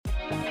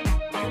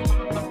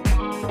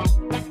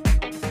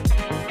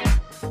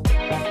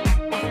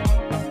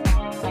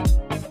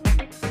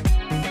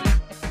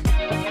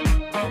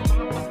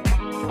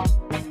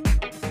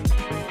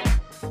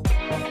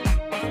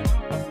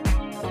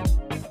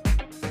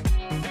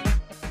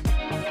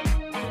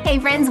Hey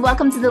friends,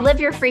 welcome to the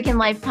Live Your Freaking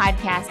Life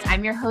podcast.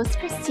 I'm your host,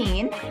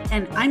 Christine.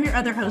 And I'm your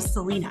other host,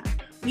 Selena.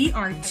 We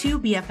are two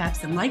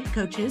BFFs and life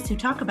coaches who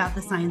talk about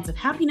the science of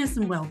happiness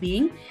and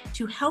well-being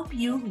to help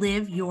you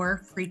live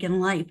your freaking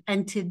life.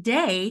 And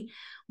today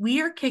we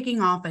are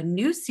kicking off a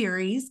new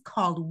series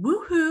called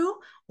Woohoo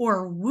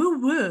or Woo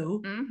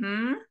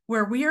Woo,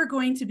 where we are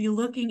going to be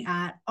looking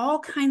at all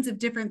kinds of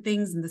different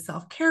things in the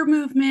self-care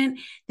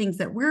movement, things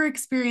that we're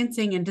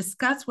experiencing, and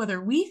discuss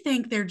whether we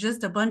think they're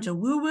just a bunch of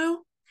woo-woo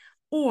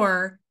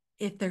or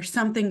if there's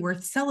something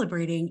worth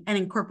celebrating and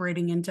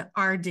incorporating into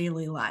our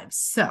daily lives.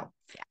 So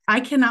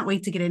I cannot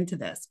wait to get into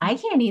this. I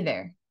can't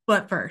either.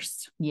 But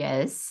first,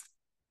 yes,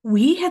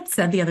 we had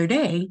said the other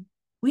day,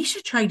 we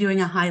should try doing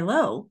a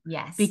high-low.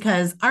 Yes.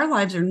 Because our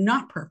lives are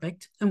not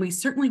perfect, and we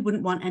certainly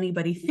wouldn't want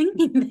anybody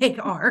thinking they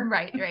are.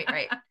 Right.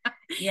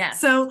 Yeah.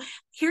 So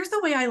here's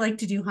the way I like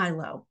to do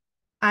high-low.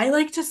 I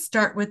like to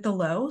start with the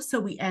low, so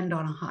we end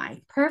on a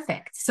high.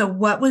 Perfect. So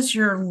what was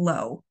your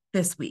low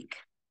this week?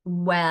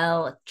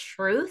 Well,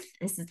 truth,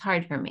 this is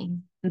hard for me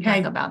to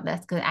Okay. talk about this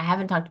because I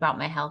haven't talked about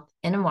my health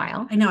in a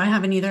while. I know I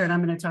haven't either, and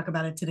I'm going to talk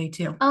about it today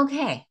too.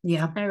 Okay.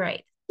 Yeah. All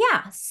right.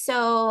 Yeah.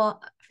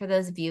 So for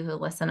those of you who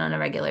listen on a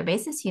regular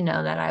basis, you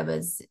know that I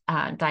was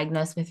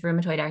diagnosed with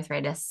rheumatoid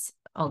arthritis.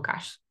 Oh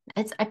gosh,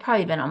 it's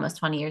probably been almost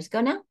 20 years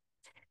ago now.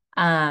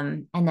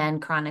 And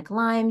then chronic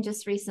Lyme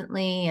just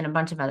recently and a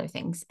bunch of other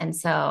things. And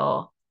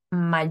so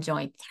my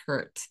joints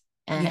hurt.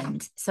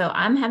 And so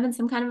I'm having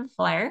some kind of a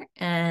flare,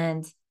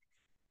 and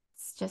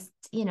it's just,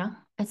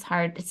 it's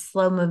hard. It's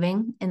slow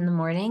moving in the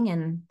morning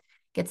and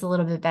gets a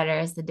little bit better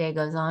as the day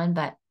goes on.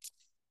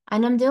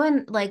 And I'm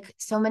doing like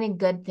so many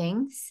good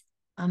things.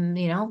 I'm,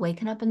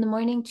 waking up in the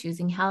morning,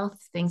 choosing health,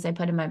 things I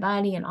put in my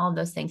body and all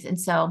those things. And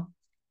so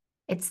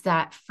it's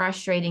that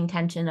frustrating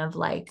tension of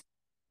like,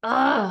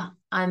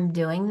 I'm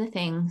doing the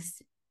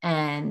things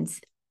and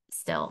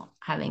still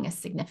having a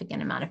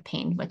significant amount of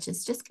pain, which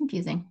is just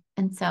confusing.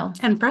 And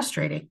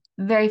frustrating.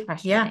 Very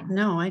frustrating. Yeah,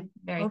 no, I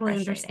totally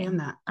understand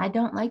that. I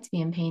don't like to be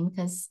in pain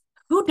because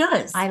who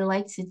does? I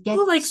like to get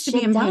who likes to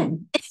be in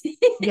done. pain?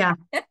 Yeah,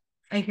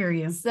 I hear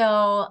you.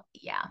 So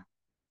yeah.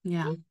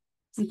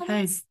 So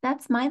okay,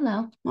 that's my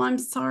low. Well, I'm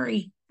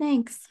sorry.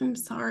 Thanks. I'm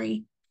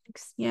sorry.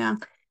 Thanks. Yeah.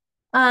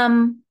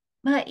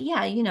 But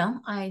yeah,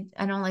 I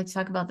don't like to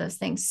talk about those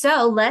things.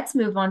 So let's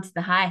move on to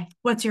the high.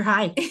 What's your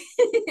high?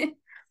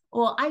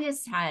 Well, I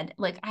just had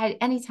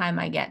anytime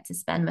I get to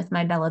spend with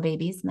my Bella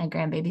babies, my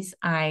grandbabies,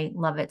 I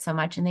love it so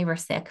much. And they were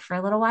sick for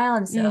a little while.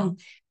 And so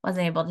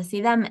wasn't able to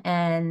see them.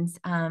 And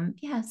so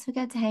we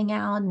got to hang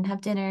out and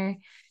have dinner,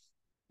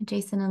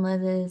 Jason and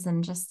Liz's,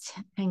 and just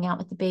hang out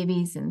with the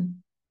babies and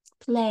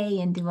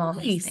play and do all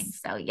these things.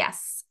 So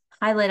yes,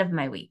 highlight of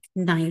my week.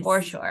 Nice.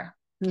 For sure.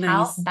 Nice.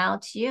 How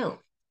about you?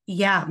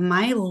 Yeah,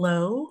 my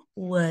low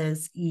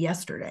was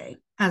yesterday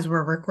as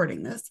we're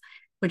recording this,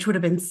 which would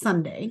have been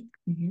Sunday.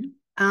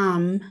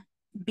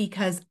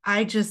 Because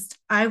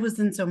I was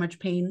in so much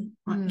pain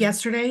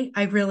yesterday.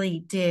 I really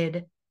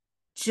did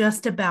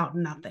just about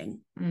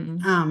nothing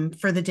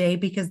for the day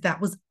because that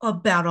was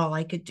about all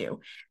I could do.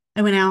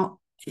 I went out.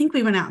 I think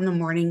we went out in the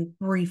morning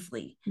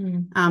briefly.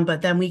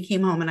 But then we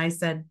came home and I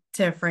said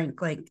to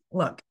Frank, like,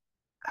 look,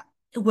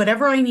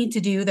 whatever I need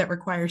to do that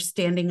requires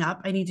standing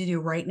up, I need to do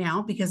right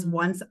now because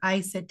once I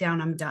sit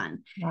down, I'm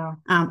done. Wow.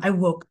 I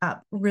woke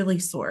up really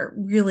sore,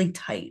 really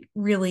tight,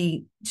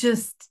 really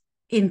just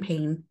in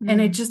pain. And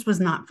it just was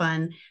not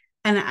fun.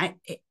 And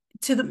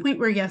to the point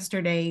where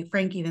yesterday,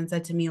 Frank even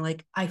said to me,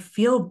 like, I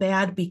feel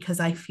bad because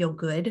I feel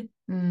good.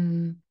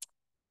 And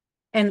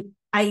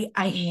I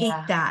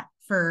hate that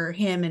for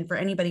him and for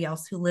anybody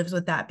else who lives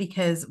with that,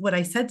 because what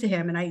I said to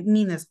him, and I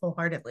mean this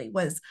wholeheartedly,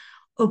 was,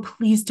 oh,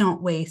 please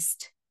don't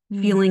waste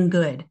feeling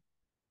good,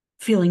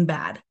 feeling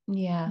bad.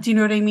 Yeah. Do you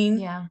know what I mean?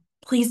 Yeah.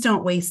 Please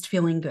don't waste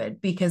feeling good,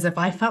 because if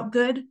I felt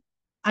good,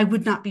 I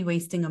would not be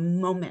wasting a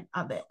moment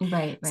of it.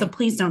 Right. So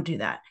please don't do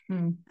that.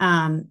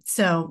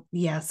 So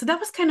that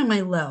was kind of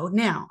my low.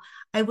 Now,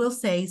 I will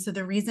say, so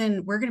the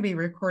reason we're going to be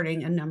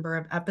recording a number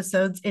of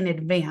episodes in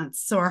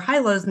advance, so our high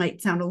lows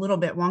might sound a little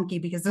bit wonky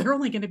because they're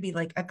only going to be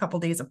like a couple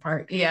days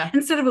apart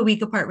instead of a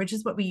week apart, which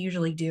is what we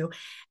usually do.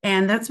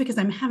 And that's because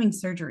I'm having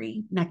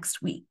surgery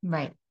next week.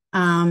 Right.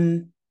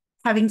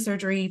 Having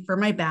surgery for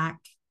my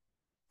back.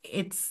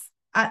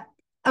 I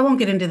won't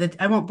get into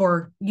I won't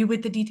bore you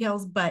with the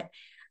details, but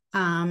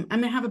I'm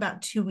going to have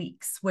about 2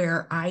 weeks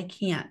where I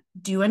can't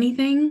do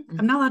anything.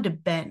 I'm not allowed to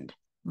bend.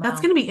 Wow.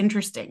 That's going to be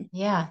interesting.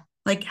 Yeah.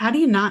 Like, how do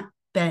you not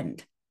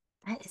bend?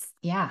 That is,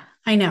 yeah.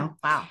 I know.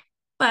 Wow.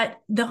 But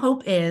the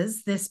hope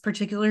is this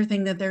particular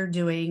thing that they're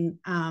doing,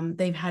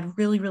 they've had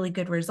really, really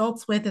good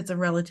results with. It's a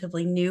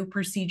relatively new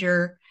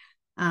procedure.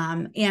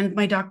 And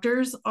my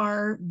doctors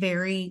are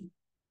very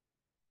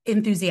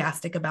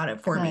enthusiastic about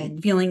it for me,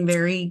 feeling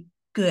very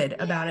good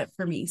about it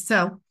for me.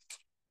 So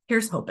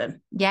here's hoping.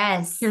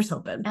 Yes. Here's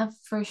hoping.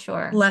 For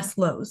sure. Less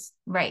lows.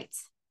 Right.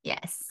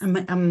 Yes.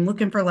 I'm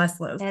looking for less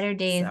lows. Better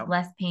days,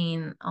 less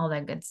pain, all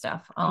that good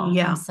stuff. Oh,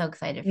 yeah. I'm so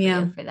excited for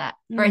you for that.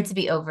 For it to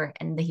be over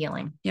and the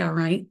healing. Yeah,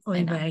 right.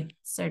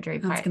 Surgery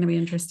part. That's going to be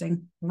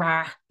interesting.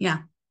 Rah. Yeah.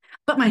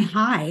 But my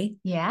high.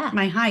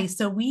 Yeah.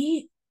 So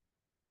we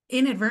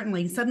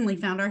inadvertently suddenly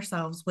found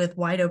ourselves with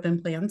wide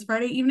open plans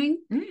Friday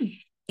evening.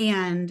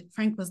 And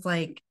Frank was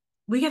like,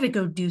 we got to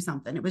go do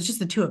something. It was just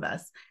the two of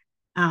us.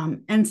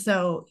 And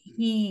so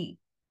he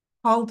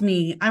called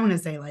me, I want to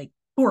say like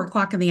 4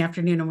 o'clock in the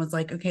afternoon, and was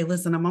like, okay,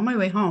 listen, I'm on my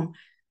way home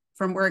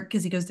from work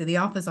because he goes to the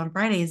office on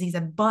Fridays. He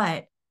said,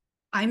 but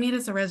I made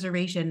us a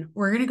reservation.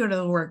 We're going to go to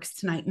the Works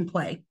tonight and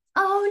play.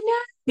 Oh,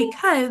 no.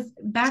 Because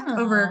back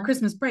over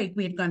Christmas break,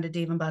 we had gone to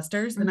Dave and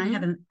Buster's, and I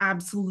had an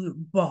absolute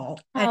ball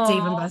at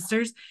Dave and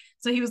Buster's.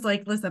 So he was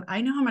like, listen,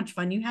 I know how much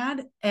fun you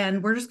had,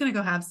 and we're just going to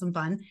go have some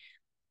fun.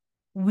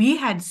 We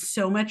had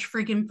so much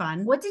freaking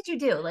fun. What did you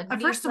do?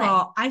 Like, first of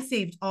all, I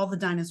saved all the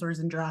dinosaurs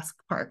in Jurassic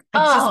Park.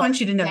 I just want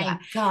you to know that.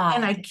 God.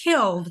 And I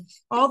killed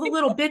all the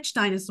little bitch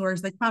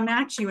dinosaurs that come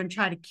at you and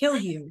try to kill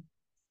you,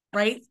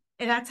 right?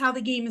 And that's how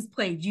the game is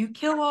played. You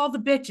kill all the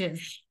bitches,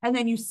 and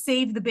then you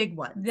save the big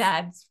ones.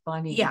 That's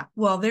funny. Yeah.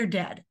 Well, they're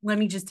dead. Let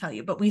me just tell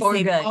you. But we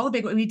saved all the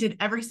big ones. We did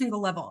every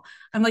single level.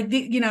 I'm like,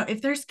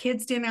 if there's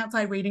kids standing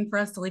outside waiting for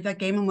us to leave that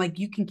game, I'm like,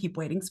 you can keep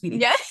waiting, sweetie.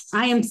 Yes.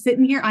 I am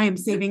sitting here. I am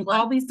saving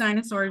all these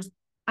dinosaurs.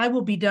 I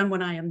will be done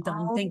when I am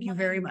done. Thank you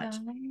very much.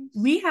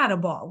 We had a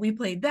ball. We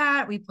played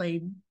that. We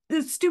played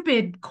the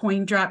stupid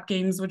coin drop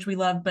games, which we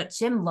love. But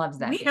Jim loves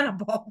that. We had a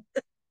ball.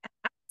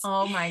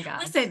 Oh my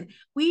God. Listen,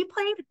 we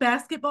played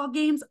basketball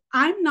games.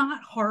 I'm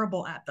not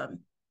horrible at them.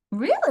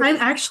 Really? I'm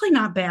actually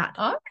not bad.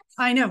 Oh,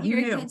 I know. You're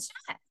Who knew? a good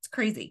shot. It's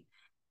crazy.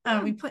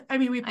 We played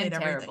I'm everything.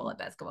 terrible at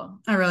basketball.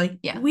 Oh, really?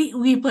 Yeah.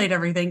 We played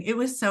everything. It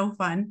was so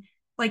fun.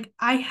 Like,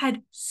 I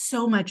had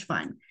so much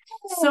fun.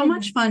 So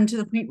much fun to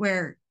the point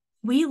where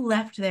we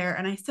left there,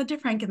 and I said to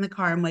Frank in the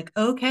car, I'm like,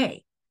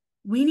 okay,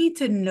 we need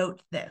to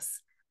note this.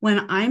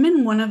 When I'm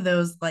in one of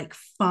those like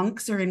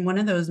funks or in one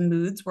of those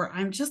moods where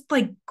I'm just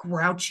like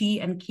grouchy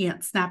and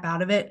can't snap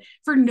out of it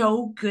for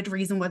no good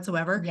reason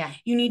whatsoever,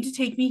 you need to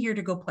take me here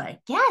to go play.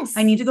 Yes.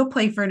 I need to go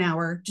play for an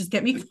hour. Just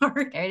get me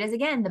card. There it is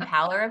again. The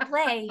power of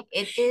play.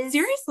 It is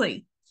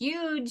seriously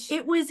huge.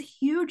 It was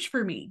huge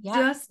for me.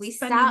 Just we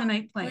spending the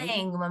night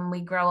playing when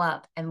we grow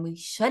up, and we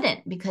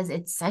shouldn't, because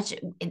it's such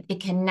it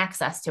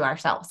connects us to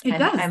ourselves.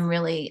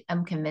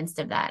 I'm convinced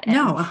of that. And,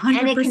 100%.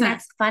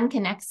 And it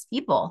connects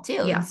people too.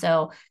 Yeah. And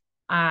so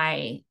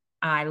I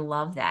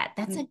love that.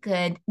 That's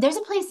there's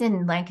a place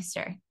in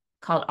Lancaster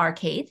called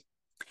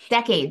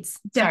Decades.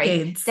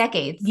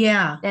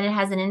 Yeah. Then it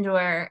has an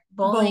indoor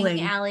bowling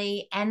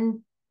alley and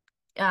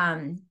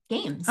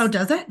games. Oh,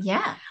 does it?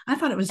 Yeah. I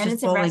thought it was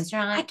just bowling. A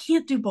restaurant. I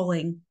can't do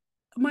bowling.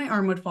 My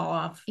arm would fall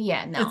off.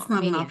 Yeah, no, it's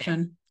not an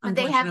option. But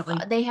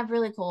they have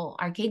really cool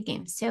arcade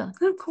games too.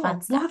 Oh, cool.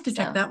 We'll have to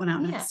check that one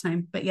out next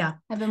time. But yeah,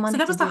 I've been wanting so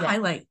that was the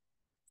highlight.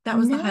 That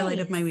was the highlight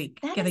of my week.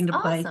 Getting to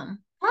play. Love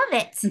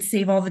it. And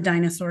save all the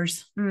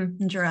dinosaurs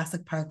in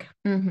Jurassic Park.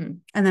 Mm-hmm.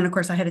 And then, of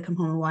course, I had to come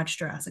home and watch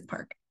Jurassic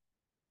Park.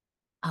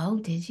 Oh,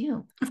 did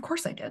you? Of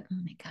course I did. Oh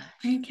my gosh.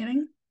 Are you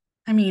kidding?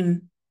 I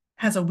mean,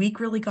 has a week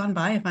really gone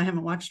by if I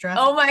haven't watched Jurassic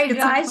Park? Oh my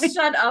gosh,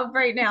 shut up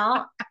right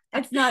now.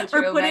 It's not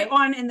true. Or put it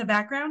on in the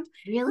background.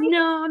 Really?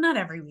 No, not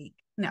every week.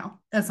 No,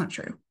 that's not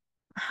true.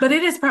 But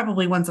it is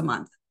probably once a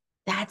month.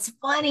 That's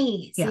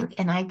funny. Yeah. See,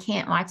 and I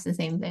can't watch the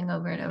same thing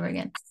over and over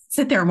again.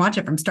 Sit there and watch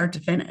it from start to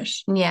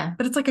finish. Yeah.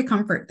 But it's like a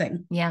comfort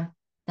thing. Yeah.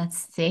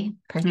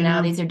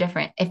 Personalities are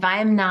different. If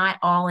I'm not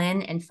all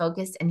in and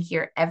focused and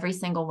hear every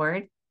single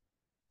word,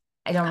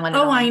 I don't want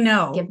to. I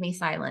know. Give me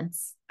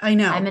silence. I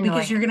know.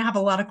 Because you're going to have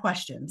a lot of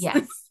questions.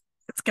 Yes.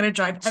 It's going to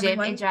drive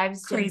everyone It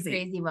drives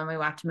crazy when we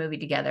watch a movie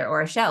together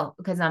or a show,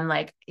 because I'm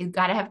like, you've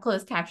got to have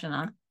closed caption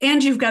on.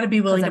 And you've got to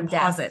be willing to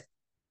pause it.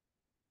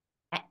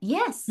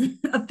 Yes.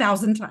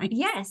 1,000 times.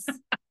 Yes.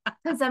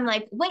 Because I'm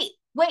like, wait.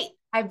 What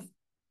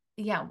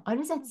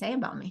does that say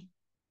about me?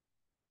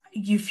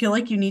 You feel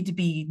like you need to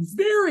be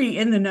very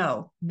in the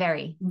know.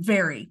 Very.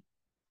 Very.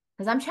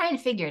 Because I'm trying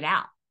to figure it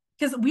out.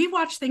 Because we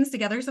watch things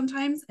together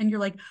sometimes and you're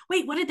like,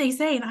 wait, what did they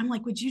say? And I'm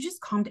like, would you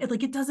just calm down?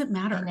 Like, it doesn't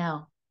matter. I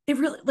know. It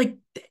really, like,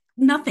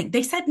 nothing.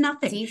 They said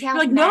nothing. Details you're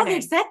like, matter. no,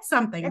 they said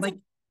something. Like,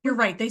 you're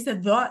right. They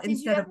said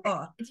instead of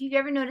the. Did you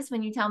ever notice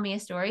when you tell me a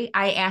story,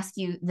 I ask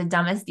you the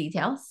dumbest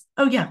details?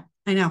 Oh, yeah.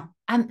 I know.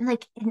 I'm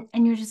like,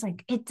 and you're just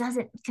like,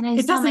 can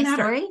I tell my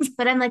story?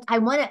 But I'm like,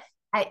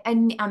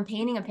 I'm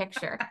painting a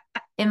picture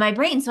in my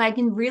brain so I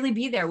can really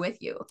be there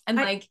with you. I'm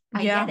I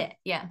get it.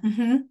 Yeah.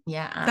 Mm-hmm.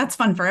 Yeah. That's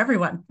fun for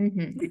everyone.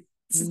 Mm-hmm.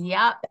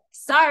 Yep.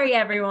 Sorry,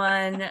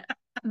 everyone,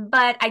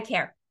 but I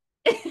care.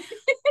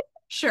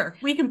 Sure.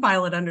 We can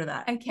file it under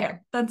that. I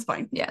care. Yeah, that's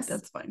fine. Yes.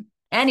 That's fine.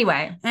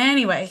 Anyway.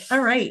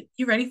 All right.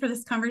 You ready for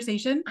this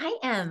conversation? I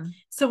am.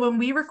 So when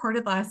we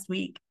recorded last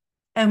week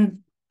and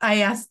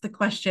I asked the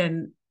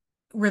question,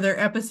 were there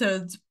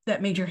episodes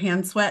that made your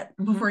hands sweat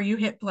before you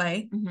hit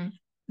play? Mm-hmm.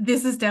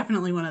 This is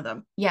definitely one of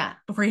them. Yeah.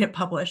 Before you hit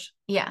publish.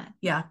 Yeah.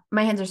 Yeah.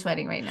 My hands are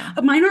sweating right now.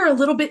 Mine are a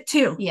little bit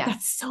too. Yeah.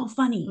 That's so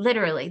funny.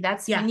 Literally.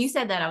 That's when you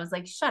said that, I was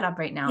like, shut up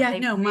right now.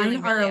 Yeah.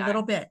 Mine are a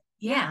little bit.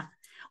 Yeah.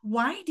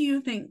 Why do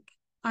you think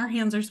our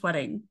hands are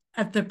sweating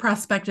at the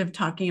prospect of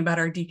talking about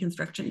our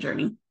deconstruction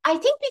journey? I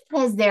think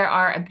because there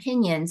are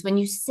opinions when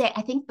you say,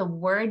 I think the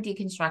word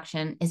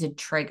deconstruction is a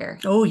trigger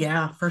Oh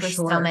yeah, for so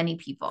sure. many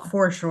people.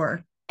 For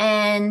sure.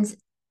 And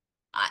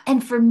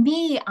for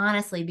me,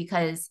 honestly,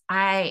 because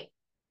my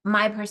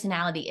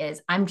personality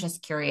is I'm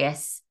just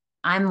curious.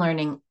 I'm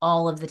learning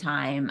all of the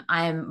time.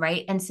 I'm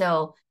right. And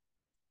so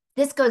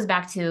this goes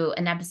back to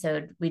an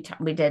episode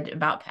we did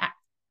about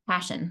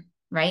passion,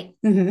 right?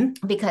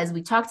 Mm-hmm. Because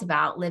we talked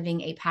about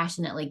living a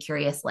passionately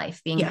curious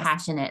life, being Yes.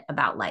 passionate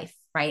about life,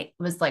 right?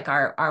 It was like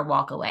our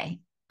walk away.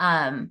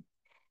 And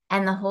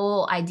the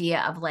whole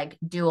idea of like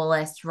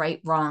dualist,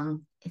 right,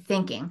 wrong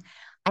thinking.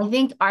 I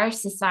think our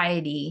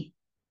society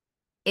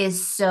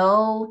is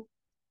so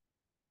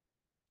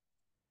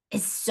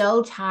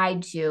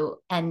tied to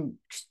and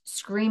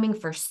screaming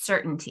for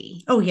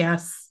certainty. Oh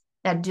yes.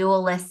 That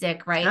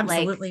dualistic, right?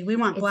 Absolutely. Like We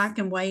want it's black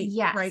and white,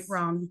 yes. right,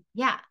 wrong.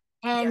 Yeah.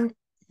 Yeah. And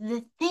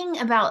the thing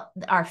about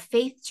our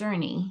faith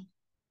journey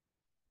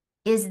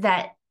is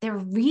that there are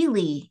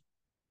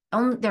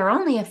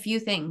only a few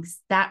things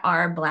that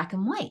are black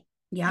and white.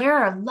 Yeah. There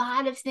are a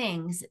lot of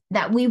things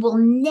that we will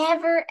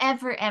never,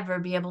 ever, ever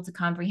be able to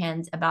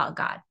comprehend about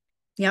God.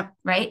 Yep.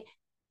 Right.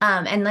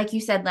 And like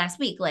you said last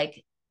week,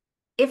 like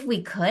if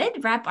we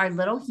could wrap our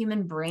little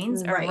human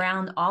brains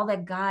around all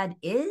that God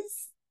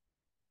is,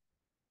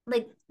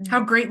 like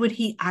how great would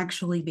he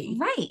actually be?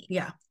 Right.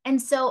 Yeah.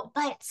 And so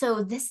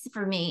this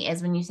for me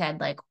is when you said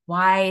like,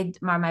 why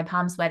are my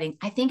palms sweating?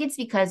 I think it's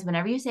because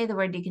whenever you say the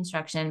word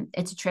deconstruction,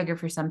 it's a trigger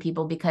for some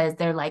people because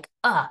they're like,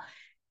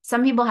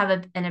 some people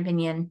have an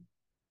opinion.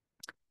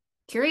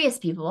 Curious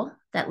people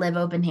that live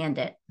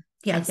open-handed,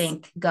 yes. I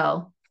think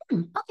go,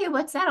 okay,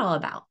 what's that all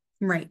about?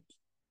 Right.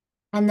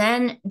 And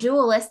then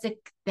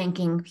dualistic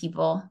thinking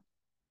people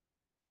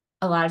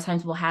a lot of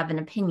times will have an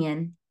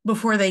opinion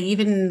before they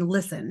even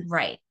listen.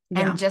 Right.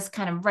 Yeah. And just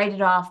kind of write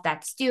it off.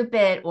 That's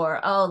stupid. Or,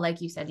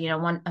 like you said,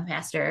 a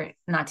pastor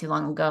not too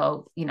long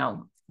ago, in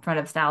front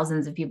of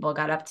thousands of people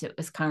got up to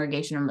his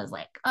congregation and was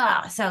like,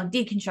 so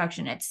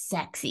deconstruction, it's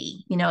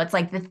sexy. It's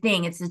like the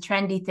thing, it's the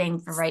trendy thing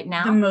for right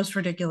now. The most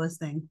ridiculous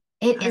thing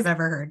I've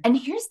ever heard. And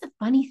here's the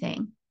funny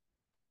thing.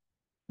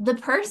 The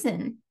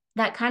person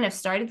that kind of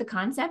started the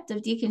concept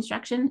of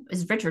deconstruction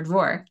is Richard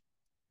Rohr,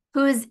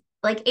 who is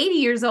like 80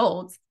 years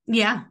old.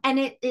 Yeah. And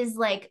it is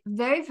like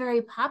very,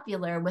 very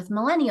popular with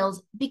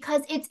millennials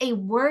because it's a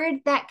word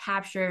that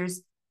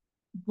captures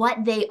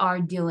what they are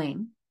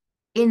doing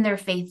in their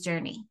faith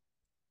journey.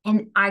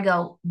 And I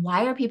go,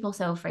 why are people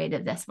so afraid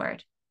of this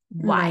word?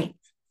 Why? Right.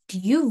 Do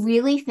you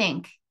really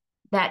think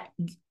that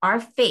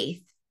our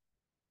faith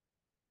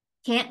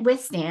can't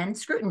withstand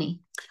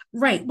scrutiny?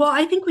 Right. Well,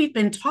 I think we've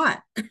been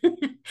taught.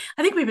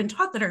 I think we've been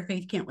taught that our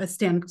faith can't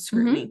withstand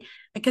scrutiny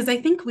because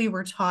I think we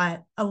were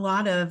taught a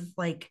lot of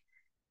like,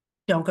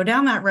 don't go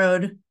down that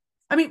road.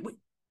 I mean,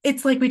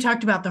 it's like we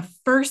talked about the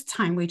first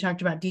time we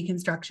talked about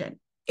deconstruction.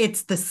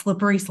 It's the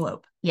slippery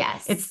slope.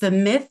 Yes. It's the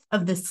myth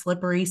of the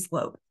slippery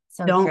slope.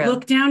 So don't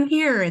look down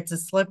here. It's a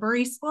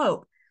slippery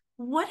slope.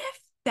 What if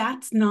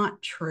that's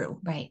not true?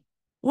 Right.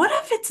 What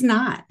if it's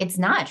not? It's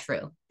not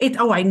true.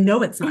 I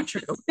know it's not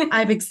true.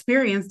 I've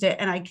experienced it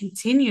and I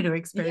continue to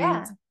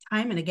experience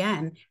time and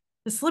again.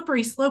 The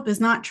slippery slope is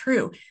not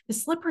true. The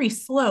slippery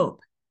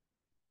slope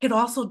could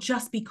also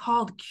just be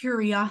called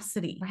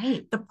curiosity.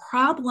 Right. The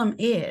problem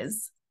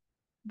is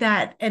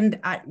that, and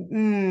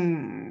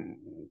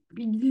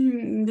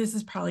this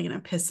is probably going to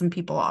piss some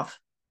people off.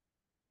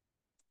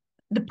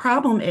 The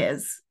problem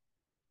is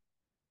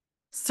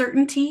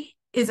certainty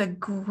is a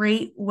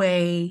great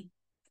way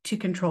to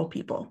control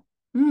people.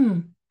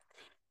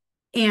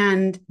 And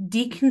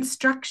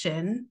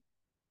deconstruction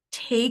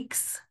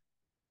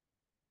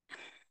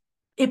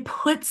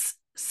puts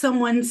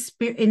someone's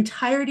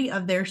entirety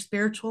of their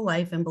spiritual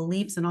life and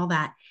beliefs and all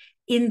that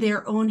in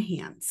their own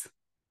hands,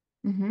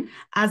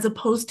 as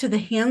opposed to the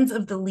hands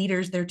of the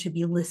leaders they're to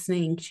be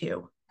listening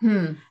to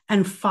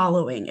and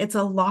following. It's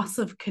a loss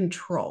of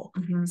control.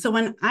 So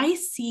when I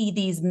see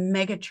these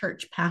mega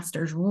church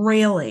pastors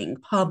railing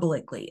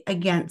publicly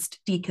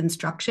against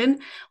deconstruction,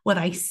 what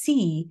I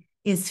see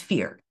is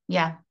fear.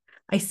 Yeah.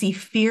 I see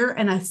fear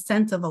and a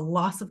sense of a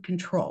loss of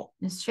control.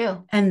 It's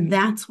true. And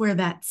that's where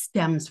that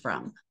stems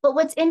from. But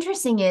what's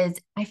interesting is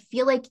I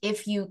feel like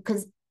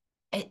because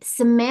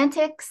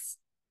semantics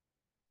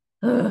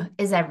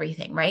is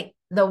everything, right?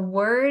 The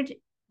word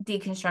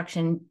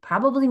deconstruction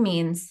probably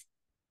means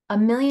a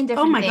million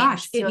different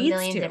things to a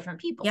million different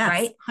people,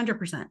 right?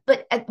 100%.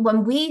 But I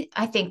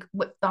think,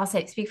 I'll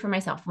speak for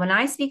myself. When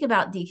I speak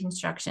about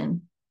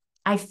deconstruction,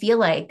 I feel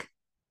like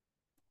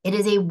it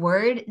is a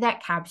word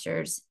that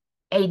captures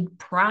a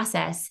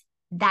process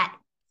that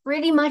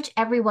pretty much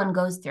everyone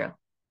goes through.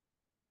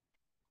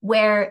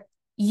 Where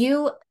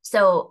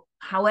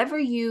however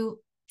you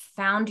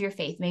found your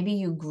faith, maybe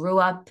you grew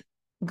up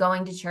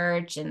going to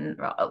church and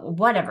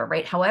whatever,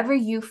 right? However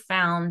you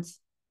found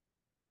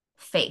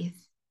faith,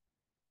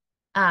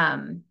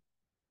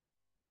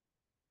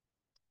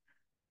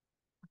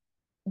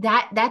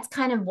 that's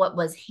kind of what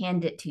was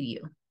handed to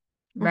you,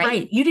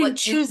 right? You didn't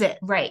choose it.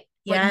 Right.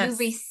 what you Yes.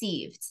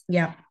 received.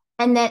 Yeah.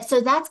 And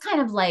so that's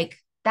kind of like,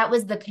 that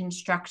was the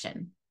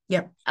construction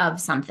Yep. of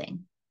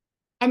something.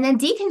 And then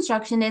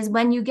deconstruction is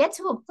when you get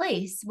to a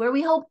place where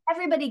we hope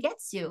everybody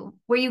gets to,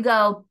 where you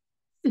go,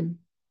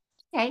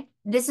 okay,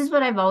 this is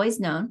what I've always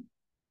known.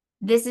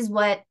 This is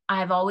what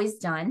I've always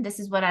done. This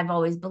is what I've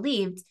always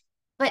believed.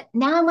 But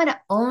now I want to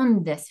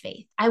own this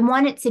faith. I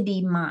want it to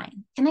be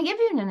mine. Can I give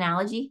you an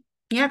analogy?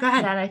 Yeah, go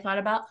ahead. That I thought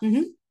about?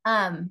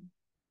 Mm-hmm.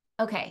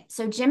 Okay,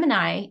 so Jim and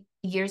I,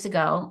 years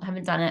ago,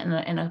 haven't done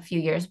it in a few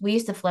years, we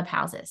used to flip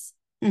houses,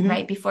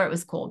 right? Before it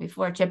was cool,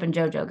 before Chip and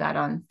JoJo got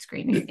on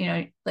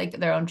screen, like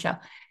their own show.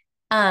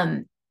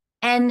 And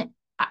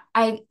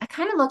I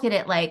kind of look at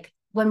it like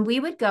when we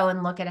would go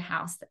and look at a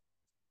house,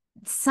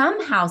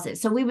 some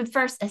houses, so we would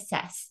first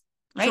assess,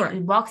 right? Sure.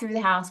 We'd walk through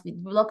the house,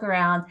 we'd look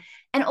around,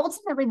 and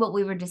ultimately what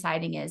we were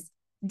deciding is,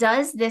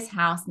 does this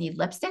house need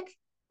lipstick?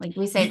 Like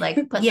we say,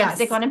 like put Yes.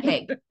 lipstick on a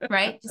pig,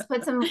 right? Just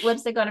put some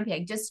lipstick on a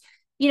pig. Just,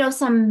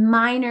 some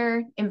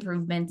minor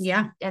improvements.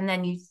 Yeah. And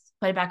then you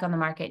put it back on the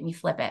market and you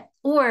flip it.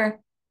 Or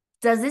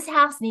does this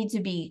house need to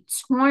be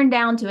torn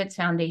down to its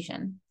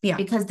foundation? Yeah.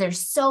 Because there's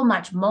so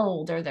much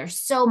mold or there's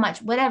so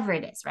much, whatever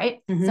it is, right?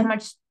 So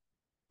much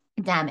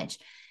damage.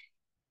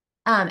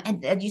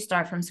 And you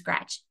start from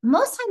scratch.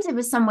 Most times it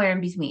was somewhere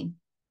in between,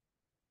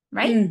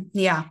 right?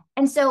 Yeah.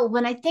 And so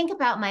when I think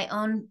about my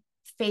own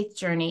faith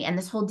journey and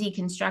this whole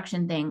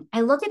deconstruction thing,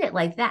 I look at it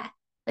like that.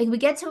 Like we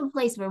get to a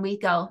place where we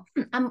go,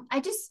 I'm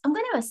going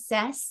to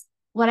assess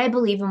what I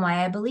believe and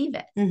why I believe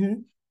it.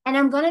 And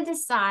I'm going to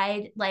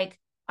decide, like,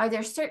 are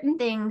there certain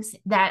things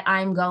that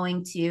I'm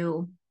going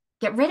to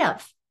get rid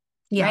of?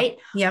 Yeah. Right?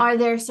 Yeah. Are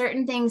there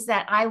certain things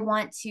that I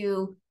want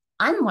to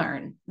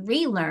unlearn,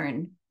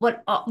 relearn?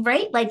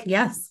 Right? Like,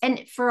 yes.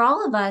 And for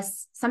all of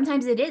us,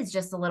 sometimes it is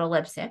just a little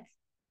lipstick.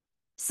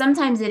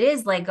 Sometimes it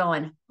is like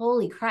going,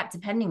 holy crap,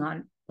 depending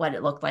on what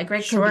it looked like,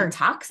 right? Sure. It could be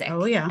toxic.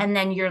 Oh, yeah. And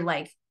then you're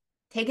like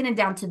taking it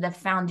down to the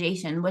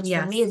foundation, which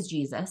for me is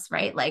Jesus,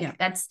 right? Like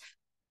that's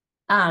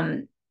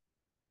the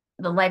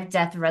life,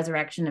 death,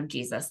 resurrection of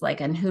Jesus,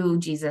 like, and who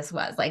Jesus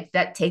was, like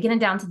that, taking it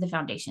down to the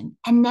foundation.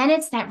 And then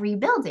it's that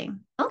rebuilding.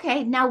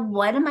 Okay, now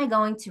what am I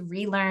going to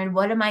relearn?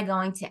 What am I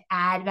going to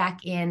add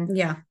back in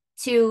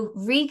to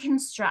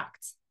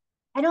reconstruct?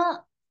 I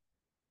don't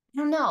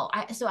know.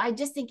 So I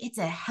just think it's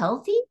a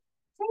healthy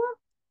thing.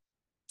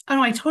 Oh,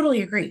 no, I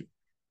totally agree.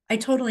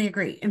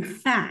 In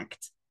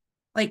fact,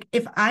 like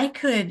if I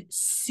could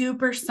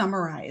super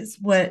summarize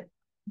what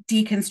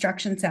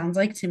deconstruction sounds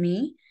like to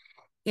me,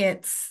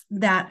 it's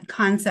that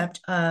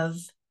concept of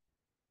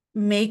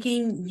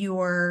making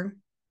your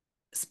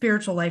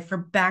spiritual life,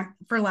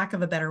 for lack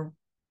of a better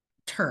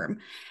term,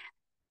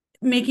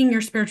 making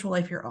your spiritual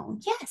life your own.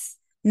 Yes.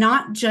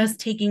 Not just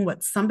taking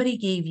what somebody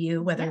gave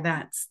you, whether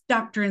that's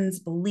doctrines,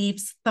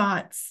 beliefs,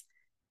 thoughts,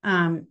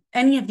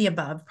 any of the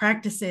above,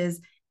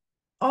 practices,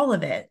 all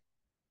of it,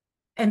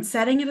 and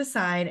setting it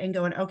aside and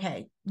going,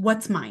 okay,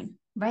 what's mine?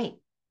 Right.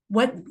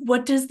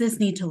 What does this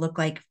need to look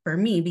like for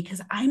me?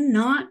 Because I'm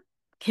not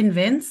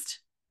convinced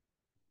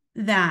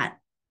that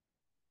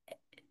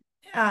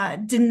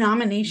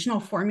denominational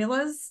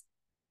formulas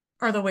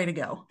are the way to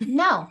go.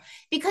 No,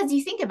 because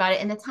you think about it,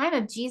 in the time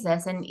of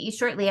Jesus and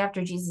shortly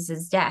after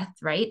Jesus's death,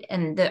 right,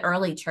 and the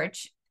early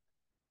church,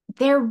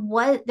 there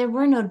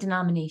were no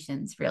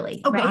denominations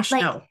really. Oh, right? Gosh,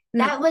 like no.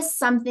 That was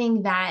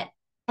something that,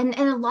 and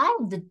a lot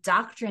of the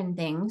doctrine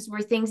things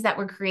were things that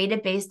were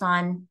created based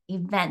on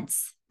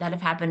events that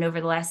have happened over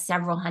the last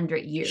several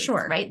hundred years.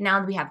 Sure. Right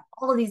now we have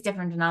all of these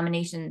different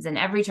denominations, and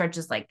every church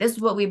is like, this is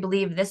what we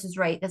believe, this is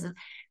right, this is,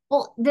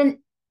 well, then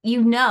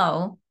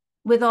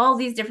with all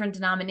these different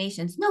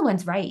denominations, no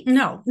one's right.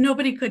 No,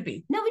 nobody could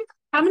be. Nobody.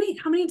 How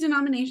many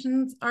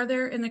denominations are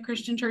there in the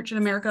Christian church in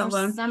America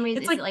alone? For some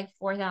reason, it's like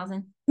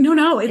 4,000.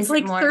 No, it's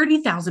like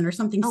 30,000 or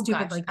something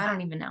stupid like that. I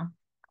don't even know.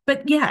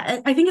 But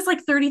yeah, I think it's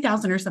like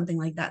 30,000 or something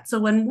like that. So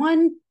when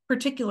one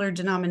particular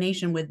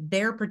denomination with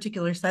their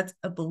particular sets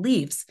of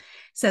beliefs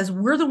says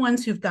we're the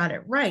ones who've got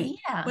it right,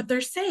 what they're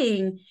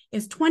saying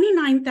is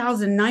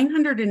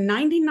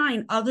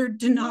 29,999 other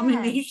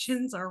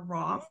denominations are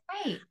wrong.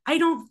 Right.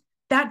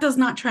 That does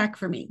not track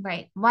for me.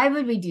 Right. Why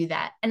would we do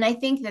that? And I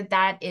think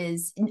that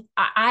is,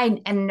 I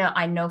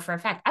know for a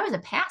fact, I was a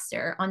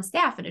pastor on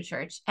staff at a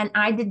church, and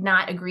I did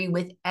not agree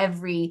with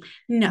every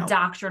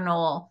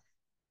doctrinal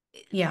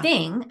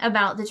thing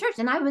about the church.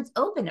 And I was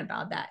open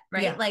about that,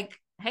 right? Yeah. Like,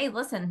 hey,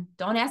 listen,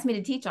 don't ask me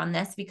to teach on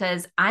this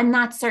because I'm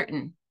not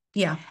certain.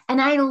 Yeah. And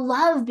I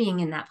love being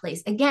in that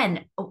place.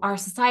 Again, our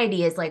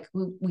society is like,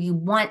 we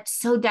want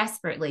so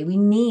desperately,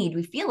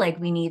 we feel like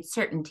we need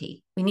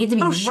certainty. We need to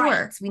be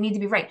right. We need to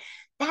be right.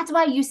 That's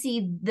why you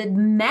see the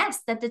mess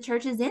that the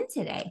church is in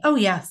today. Oh,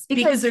 yes.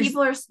 Because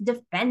people are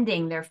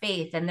defending their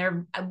faith, and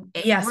we're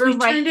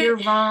right, you're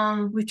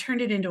wrong. We've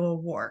turned it into a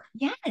war.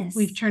 Yes.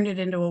 We've turned it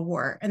into a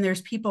war. And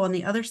there's people on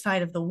the other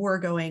side of the war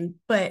going,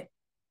 but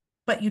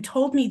you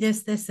told me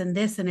this, and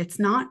this, and it's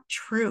not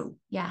true.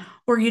 Yeah.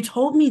 Or you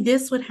told me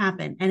this would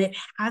happen and it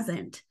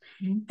hasn't.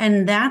 Mm-hmm.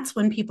 And that's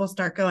when people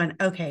start going,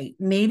 okay,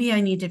 maybe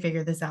I need to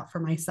figure this out for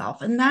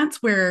myself. And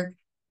that's where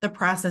the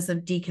process of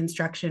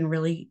deconstruction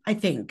really, I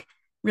think,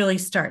 really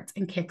starts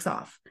and kicks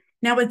off.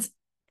 Now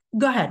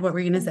go ahead. What were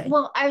you going to say?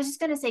 Well, I was just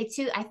going to say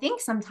too, I think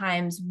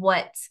sometimes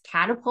what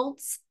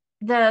catapults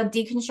the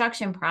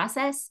deconstruction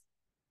process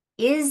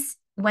is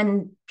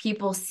when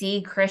people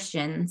see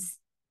Christians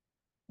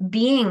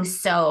being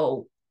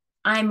so,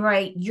 I'm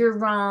right, you're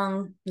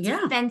wrong,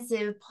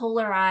 defensive,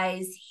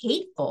 polarized,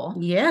 hateful.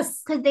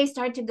 Yes. Because they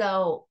start to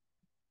go,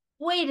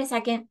 wait a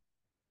second,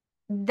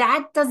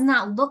 that does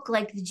not look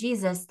like the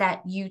Jesus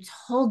that you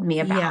told me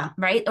about,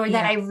 right? Or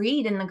that I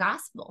read in the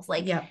Gospels.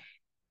 Like,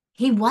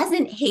 he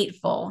wasn't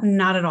hateful.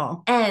 Not at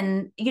all.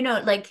 And,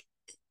 like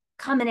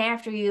coming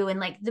after you. And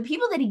like the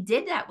people that he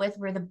did that with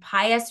were the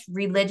pious,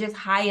 religious,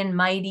 high and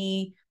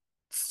mighty,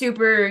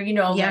 super,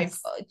 like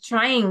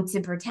trying to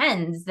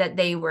pretend that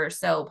they were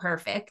so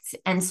perfect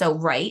and so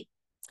right.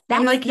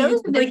 And like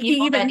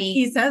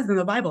he says in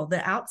the Bible,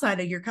 the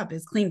outside of your cup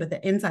is clean, but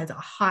the inside's a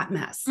hot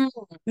mess.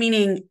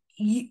 Meaning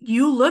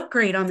you look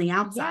great on the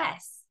outside,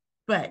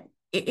 but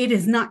it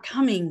is not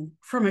coming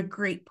from a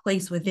great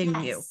place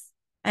within you.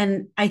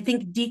 And I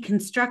think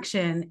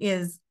deconstruction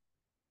is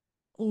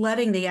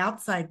letting the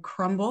outside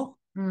crumble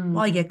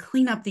while you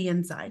clean up the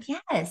inside.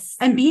 Yes.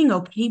 And being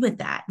okay with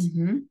that.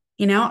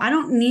 I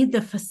don't need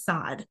the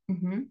facade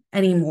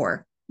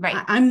anymore.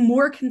 Right. I'm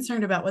more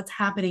concerned about what's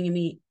happening in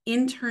me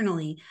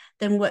internally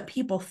than what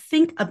people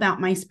think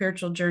about my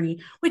spiritual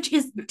journey, which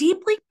is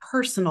deeply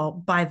personal,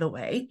 by the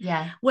way.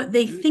 Yeah. What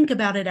they think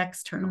about it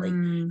externally.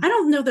 I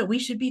don't know that we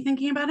should be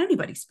thinking about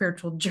anybody's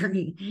spiritual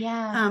journey.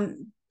 Yeah.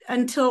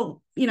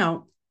 Until,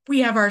 we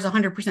have ours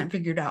 100%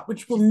 figured out,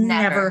 which will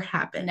never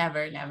happen.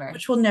 Never.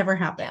 Which will never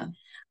happen.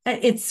 Yeah.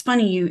 It's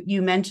funny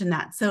you mentioned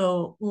that.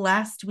 So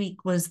last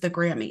week was the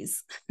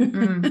Grammys.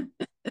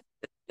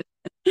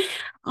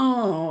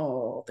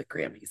 Oh, the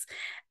Grammys.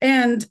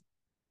 And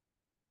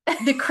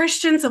the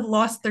Christians have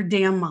lost their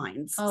damn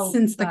minds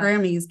since the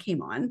Grammys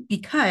came on,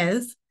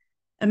 because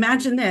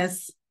imagine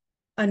this,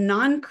 a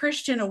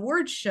non-Christian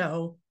awards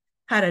show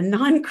had a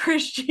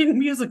non-Christian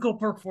musical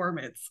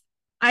performance.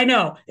 I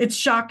know, it's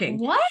shocking.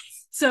 What?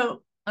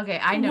 So, okay,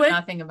 I know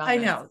nothing about it. I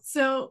know.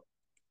 So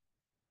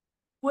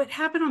what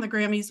happened on the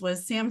Grammys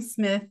was Sam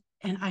Smith,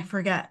 and I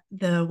forget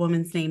the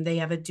woman's name. They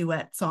have a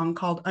duet song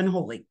called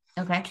Unholy.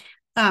 Okay.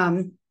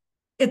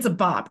 It's a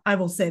bop, I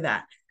will say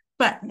that.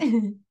 But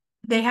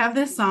they have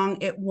this song.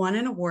 It won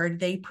an award.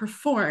 They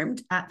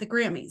performed at the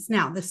Grammys.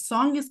 Now, the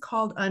song is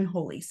called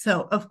Unholy.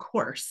 So, of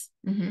course,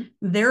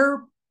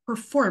 their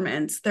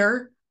performance,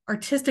 their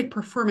artistic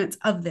performance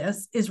of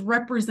this is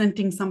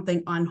representing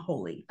something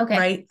unholy. Okay.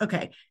 Right?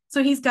 Okay.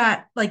 So he's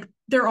got, like,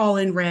 they're all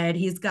in red.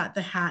 He's got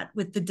the hat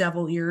with the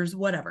devil ears,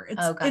 whatever.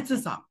 It's a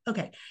song.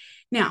 Okay.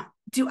 Now,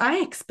 do I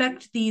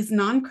expect these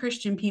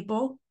non-Christian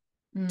people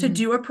to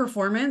do a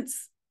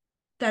performance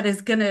that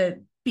is going to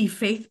be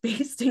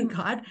faith-based in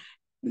God?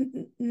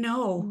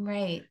 No.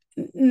 Right.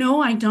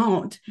 No, I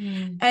don't.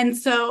 And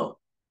so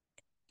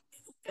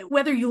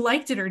whether you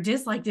liked it or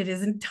disliked it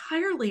is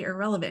entirely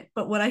irrelevant.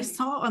 But what I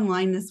saw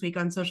online this week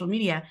on social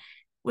media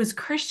was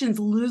Christians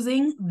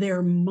losing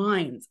their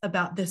minds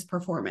about this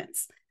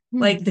performance.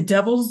 Like, the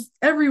devil's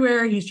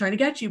everywhere. He's trying to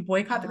get you.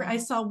 Boycott I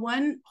saw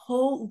one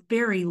whole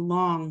very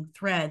long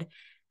thread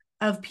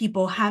of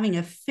people having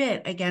a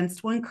fit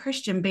against one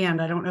Christian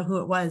band. I don't know who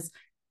it was,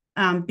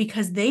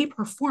 because they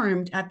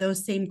performed at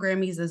those same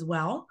Grammys as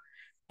well.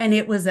 And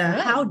it was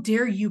how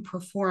dare you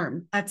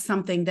perform at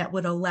something that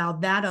would allow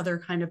that other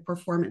kind of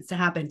performance to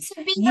happen?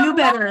 You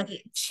better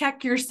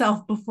check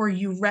yourself before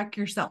you wreck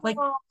yourself. Like,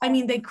 I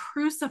mean, they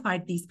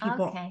crucified these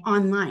people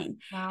online.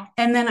 Wow.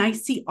 And then I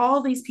see all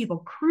these people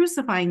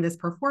crucifying this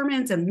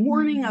performance and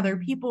warning other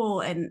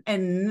people,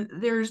 and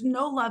there's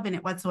no love in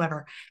it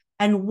whatsoever.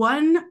 And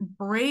one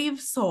brave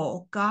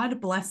soul,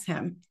 God bless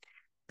him,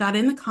 got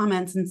in the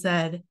comments and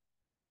said,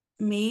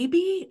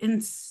 maybe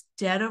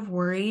instead of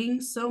worrying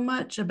so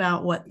much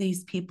about what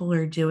these people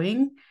are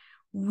doing,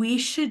 we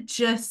should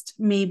just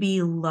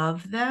maybe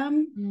love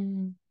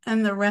them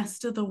and the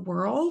rest of the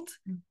world.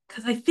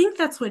 Because I think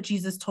that's what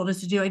Jesus told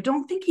us to do. I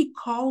don't think he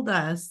called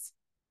us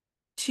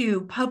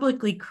to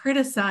publicly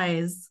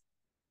criticize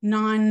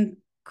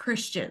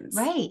non-Christians.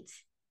 Right.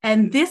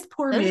 And this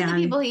poor Those man, are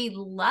the people he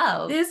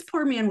loved. This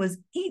poor man was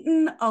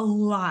eaten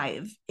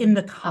alive in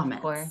the comments.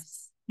 Of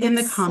course. In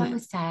the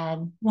comments. So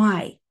sad.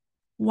 Why?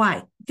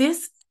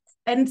 This,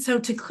 and so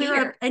to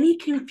clear up any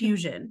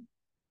confusion,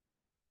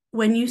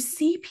 when you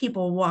see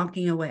people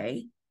walking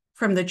away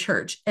from the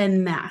church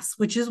en masse,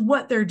 which is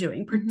what they're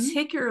doing,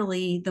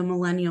 particularly the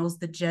millennials,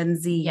 the Gen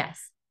Z.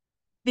 Yes.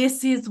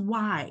 This is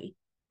why.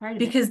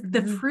 Because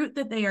the fruit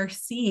that they are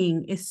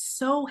seeing is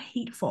so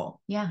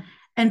hateful. Yeah.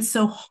 And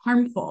so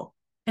harmful.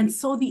 And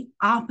so the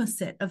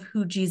opposite of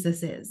who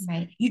Jesus is.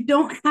 Right. You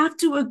don't have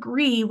to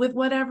agree with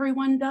what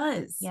everyone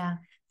does. Yeah.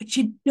 But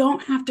you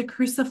don't have to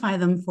crucify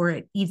them for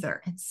it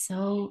either.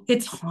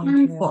 It's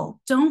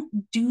harmful.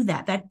 Don't do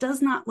that. That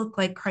does not look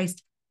like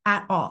Christ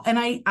at all. And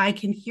I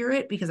can hear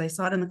it because I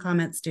saw it in the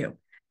comments too.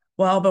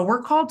 Well, but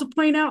we're called to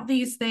point out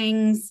these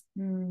things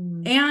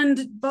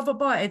and blah, blah,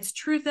 blah. It's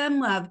truth and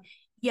love.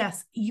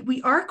 Yes,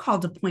 we are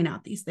called to point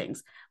out these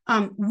things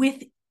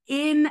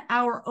within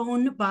our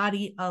own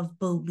body of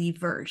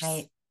believers,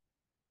 Right.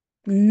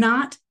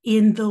 not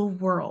in the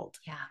world.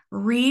 Yeah.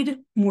 Read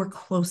more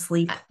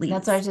closely, please.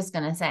 That's what I was just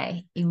going to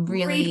say. You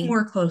really read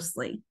more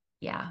closely.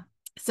 Yeah.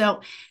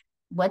 So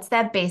what's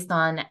that based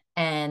on?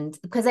 And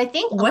because I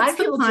think a lot what's of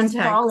the people just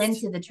fall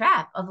context? into the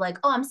trap of like,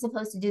 oh, I'm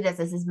supposed to do this.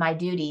 This is my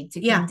duty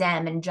to Yeah.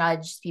 condemn and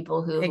judge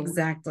people who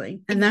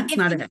Exactly. And if, that's if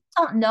not you it.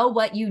 don't know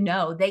what you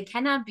know, they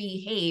cannot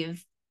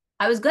behave.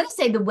 I was going to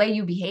say the way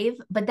you behave,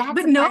 but that's But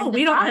a part no, of the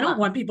we don't. I problem. don't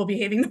want people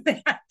behaving the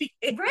way I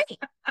behave. Right.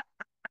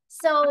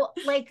 So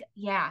like,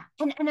 yeah.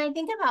 And I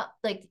think about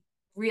like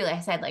really,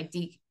 I said like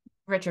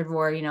Richard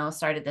Rohr, you know,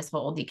 started this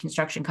whole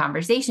deconstruction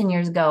conversation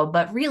years ago,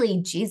 but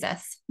really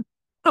Jesus.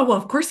 Oh, well,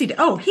 of course he did.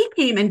 Oh, he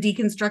came and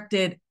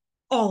deconstructed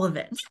all of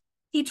it.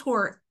 He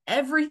tore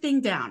everything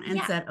down and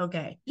Yeah. said,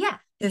 okay, Yeah.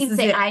 this He'd is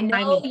say, it. I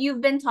know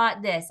you've been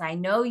taught this. I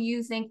know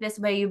you think this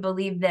way, you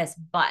believe this,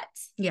 but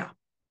yeah,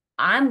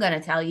 I'm going to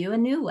tell you a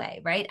new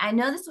way, right? I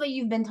know this way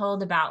you've been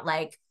told about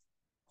like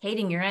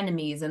hating your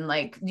enemies and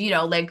like, you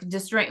know, like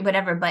destroying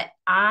whatever, but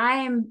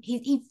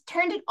he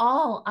turned it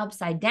all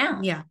upside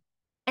down. Yeah.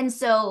 And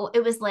so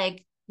it was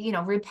like, you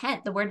know,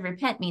 repent. The word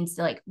repent means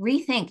to like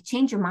rethink,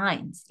 change your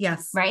minds.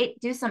 Yes. Right.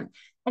 Do some.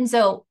 And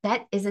so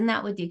isn't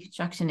that what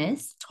deconstruction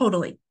is?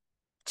 Totally.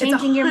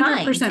 Changing your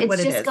mind. It's what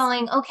it just is.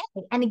 going, okay.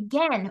 And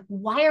again,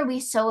 why are we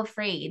so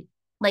afraid?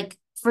 Like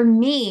for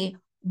me,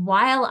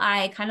 while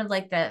I kind of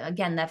like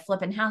that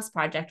flipping house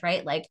project,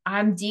 right? Like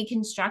I'm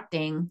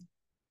deconstructing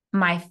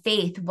my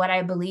faith, what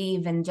I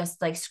believe, and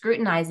just like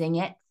scrutinizing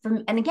it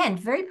from, and again,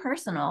 very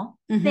personal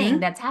thing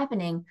that's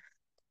happening.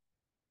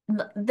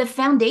 The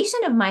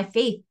foundation of my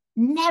faith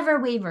never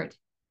wavered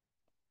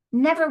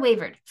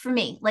for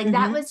me. Like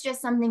that was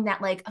just something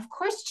that like, of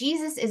course,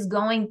 Jesus is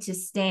going to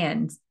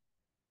stand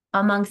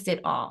amongst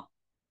it all.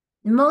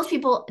 Most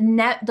people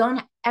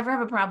don't ever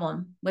have a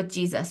problem with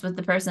Jesus, with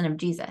the person of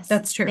Jesus.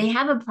 That's true. They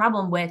have a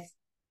problem with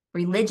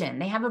religion.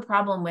 They have a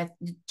problem with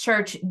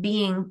church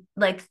being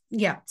like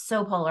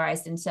so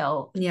polarized and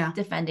so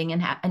defending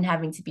and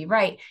having to be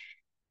right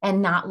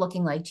and not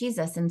looking like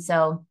Jesus. And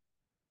so,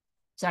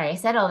 sorry, I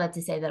said all that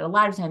to say that a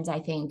lot of times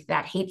I think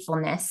that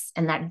hatefulness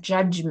and that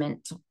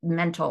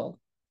mental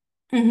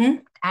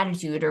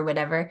attitude or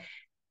whatever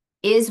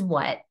is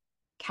what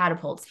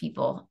catapults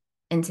people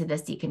into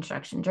this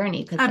deconstruction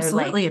journey. Because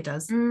absolutely, like, it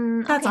does.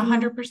 That's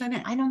 100%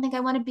 it. I don't think I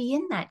want to be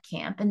in that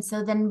camp. And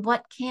so then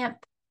what camp?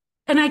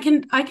 And I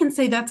can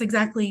say that's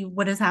exactly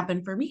what has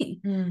happened for me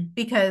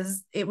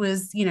because it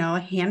was, you know, a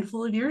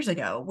handful of years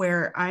ago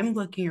where I'm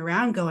looking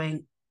around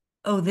going,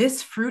 oh,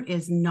 this fruit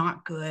is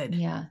not good.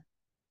 Yeah.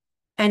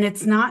 And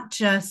it's not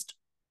just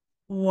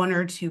one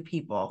or two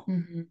people.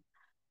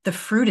 The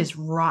fruit is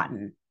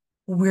rotten.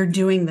 We're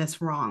doing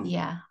this wrong.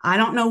 Yeah. I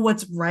don't know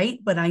what's right,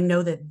 but I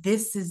know that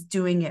this is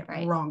doing it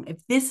wrong. If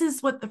this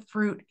is what the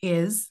fruit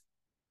is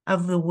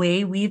of the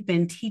way we've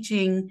been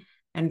teaching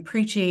and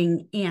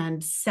preaching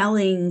and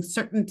selling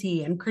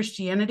certainty and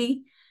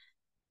Christianity,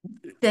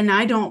 then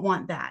I don't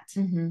want that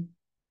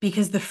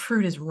because the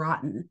fruit is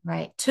rotten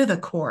to the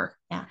core.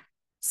 Yeah.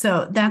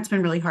 So that's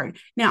been really hard.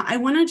 Now I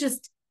want to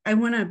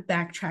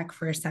backtrack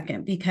for a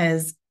second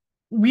because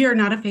we are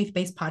not a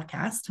faith-based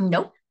podcast.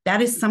 Nope. That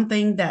is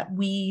something that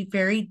we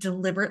very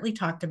deliberately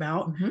talked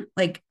about.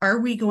 Like, are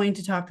we going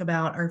to talk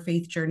about our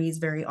faith journeys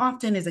very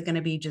often? Is it going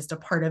to be just a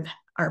part of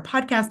our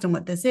podcast and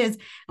what this is?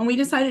 And we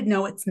decided,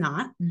 no, it's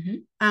not,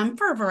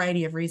 for a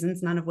variety of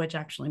reasons, none of which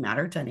actually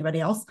matter to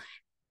anybody else.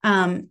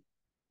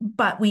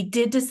 But we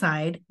did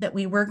decide that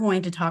we were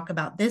going to talk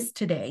about this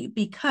today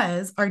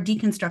because our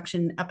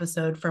deconstruction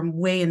episode from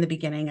way in the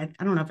beginning,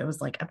 I don't know if it was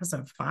like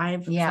episode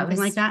 5, something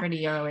like that.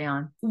 Pretty early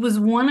on. Was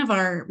one of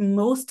our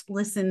most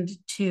listened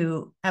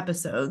to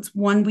episodes,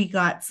 one we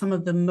got some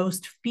of the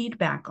most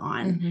feedback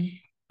on.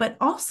 But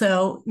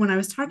also when I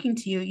was talking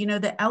to you, you know,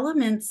 the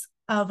elements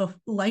of a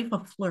life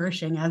of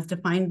flourishing as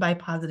defined by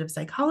positive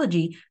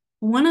psychology,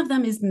 one of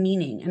them is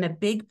meaning, and a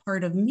big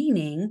part of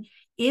meaning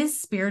is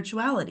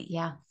spirituality.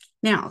 Yeah.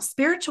 Now,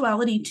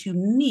 spirituality to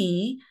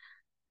me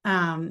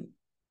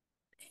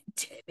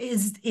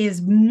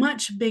is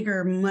much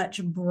bigger,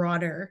 much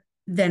broader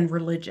than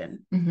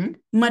religion,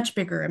 much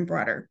bigger and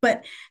broader.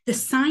 But the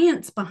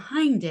science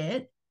behind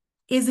it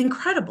is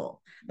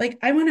incredible. Like,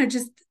 I want to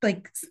just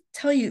like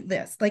tell you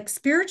this, like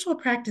spiritual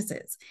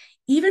practices,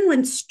 even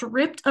when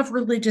stripped of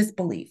religious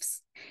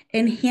beliefs,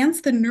 enhance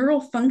the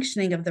neural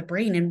functioning of the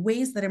brain in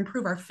ways that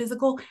improve our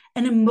physical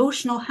and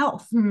emotional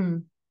health.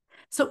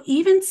 So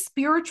even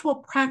spiritual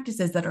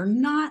practices that are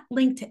not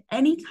linked to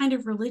any kind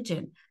of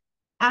religion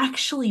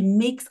actually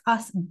makes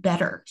us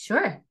better.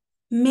 Sure.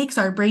 Makes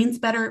our brains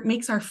better,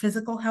 makes our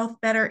physical health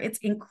better. It's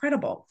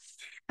incredible.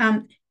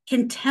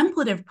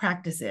 Contemplative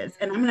practices,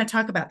 and I'm going to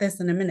talk about this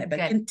in a minute,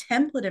 but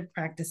contemplative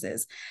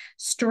practices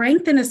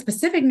strengthen a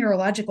specific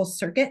neurological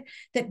circuit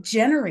that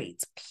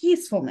generates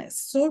peacefulness,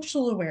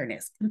 social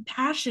awareness,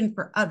 compassion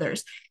for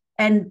others.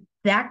 And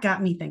that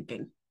got me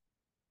thinking.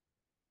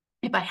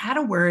 If I had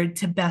a word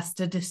to best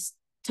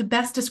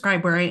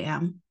describe where I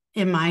am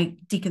in my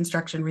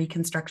deconstruction,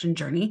 reconstruction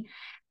journey,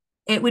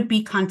 it would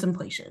be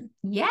contemplation.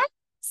 Yes.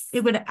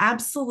 It would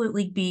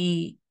absolutely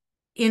be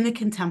in the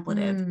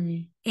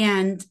contemplative.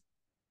 And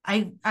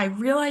I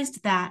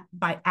realized that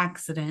by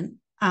accident.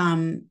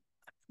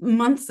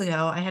 Months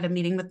ago, I had a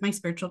meeting with my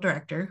spiritual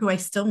director, who I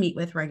still meet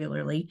with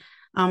regularly,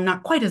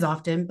 not quite as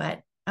often,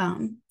 but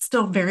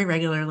still very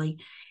regularly.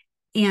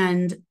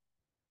 And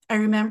I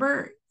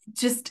remember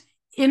just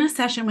in a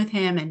session with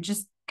him and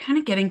just kind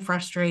of getting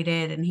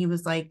frustrated. And he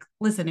was like,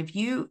 listen, if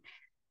you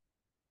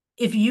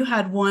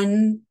had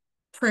one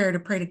prayer to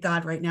pray to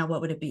God right now,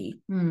 what would it be?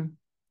 And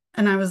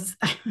I was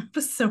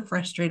so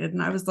frustrated.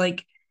 And I was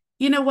like,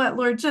 you know what,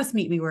 Lord, just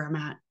meet me where I'm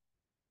at.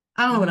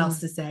 I don't know what else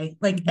to say.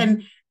 Like,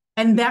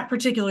 and that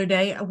particular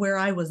day where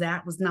I was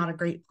at was not a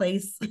great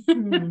place.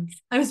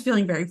 I was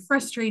feeling very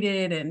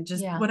frustrated and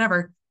just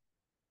whatever.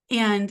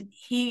 And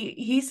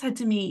he said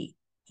to me,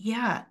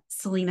 yeah,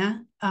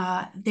 Selena,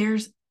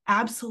 there's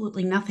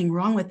absolutely nothing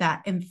wrong with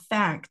that. In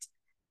fact,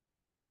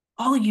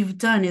 all you've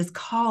done is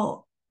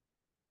call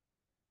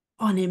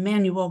on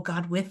Emmanuel,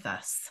 God with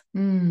us.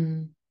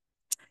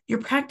 You're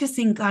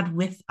practicing God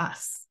with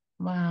us.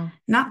 Wow.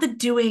 Not the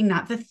doing,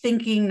 not the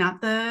thinking,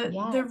 not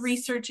the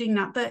researching,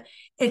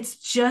 it's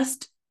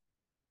just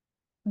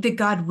the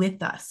God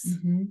with us.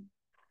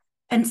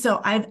 And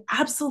so I've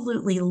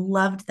absolutely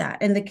loved that.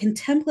 And the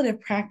contemplative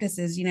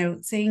practices,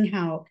 saying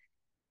how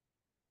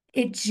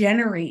it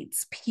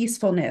generates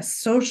peacefulness,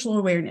 social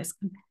awareness,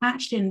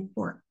 compassion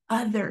for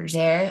others.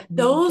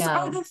 Those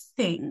are the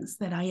things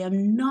that I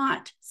am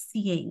not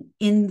seeing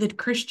in the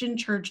Christian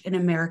church in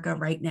America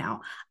right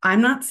now.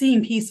 I'm not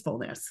seeing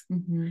peacefulness.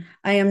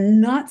 I am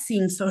not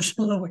seeing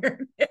social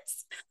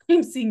awareness.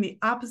 I'm seeing the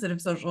opposite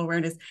of social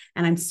awareness,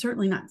 and I'm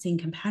certainly not seeing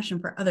compassion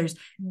for others.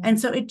 And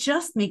so it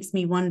just makes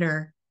me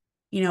wonder,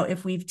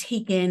 if we've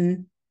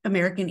taken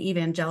American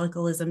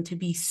evangelicalism to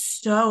be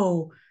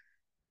so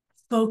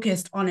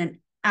focused on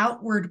an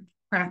outward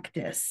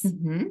practice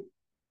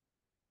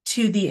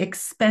to the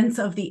expense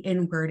of the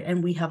inward,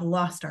 and we have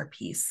lost our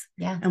peace.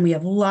 And we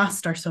have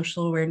lost our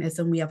social awareness,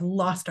 and we have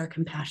lost our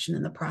compassion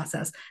in the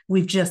process.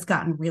 We've just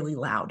gotten really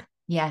loud.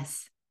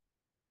 Yes.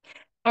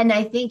 And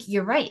I think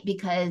you're right,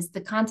 because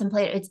the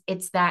contemplative,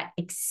 it's that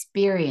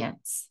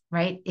experience,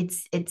 right?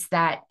 It's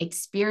that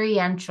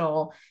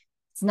experiential.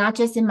 It's not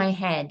just in my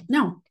head.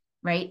 No.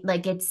 Right?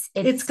 Like it's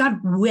God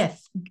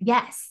with.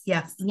 Yes.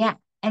 Yes. Yeah.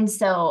 And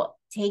so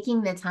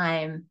taking the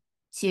time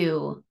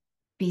to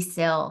be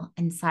still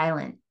and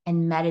silent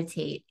and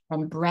meditate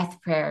and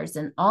breath prayers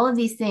and all of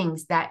these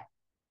things that,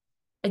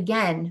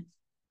 again,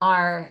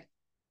 are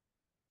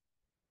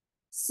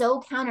so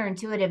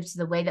counterintuitive to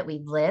the way that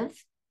we live,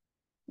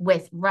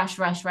 with rush,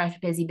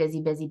 busy,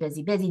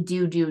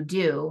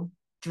 do,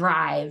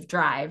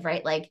 drive,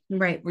 right? Like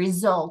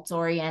results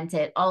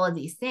oriented, all of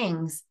these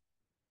things.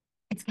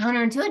 It's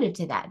counterintuitive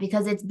to that,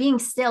 because it's being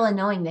still and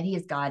knowing that he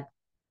is God,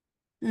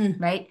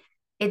 right?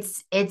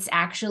 It's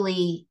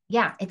actually,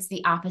 it's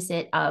the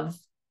opposite of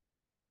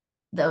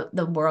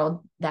the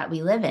world that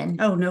we live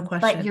in. Oh, no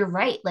question. But you're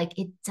right. Like,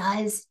 it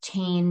does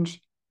change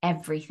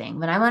everything.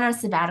 When I went on a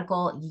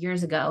sabbatical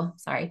years ago,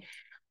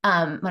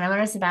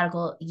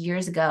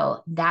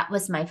 that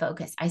was my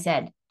focus. I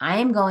said, I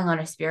am going on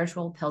a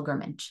spiritual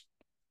pilgrimage.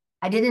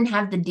 I didn't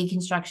have the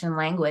deconstruction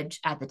language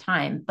at the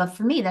time, but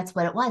for me, that's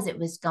what it was. It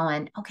was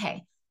going,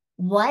 okay,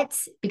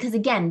 because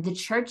again, the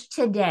church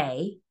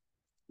today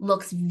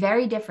looks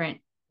very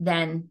different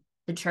than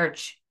the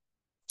church.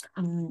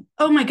 Oh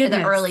my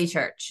goodness. The early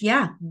church.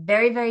 Yeah.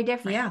 Very, very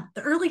different. Yeah.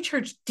 The early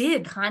church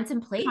did.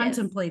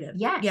 Contemplative.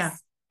 Yes. Yeah.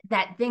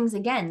 That things,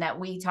 again, that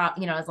we talk,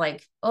 it's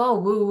like, oh,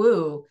 woo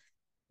woo.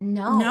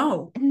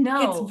 No.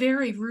 It's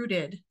very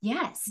rooted.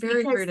 Yes.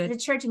 Very rooted. The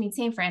church,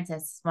 St.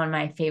 Francis is one of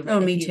my favorites.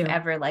 Oh, me too. If you've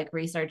ever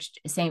researched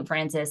St.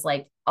 Francis,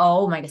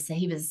 oh my God,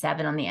 he was a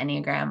 7 on the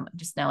Enneagram,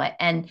 just know it.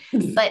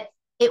 But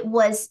it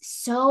was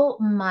so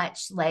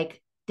much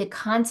like the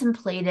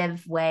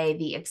contemplative way,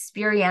 the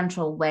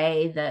experiential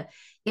way,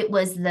 it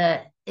was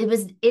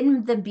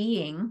in the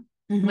being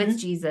with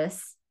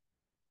Jesus,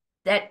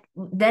 that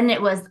then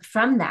it was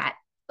from that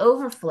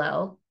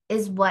overflow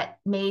is what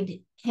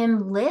made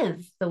him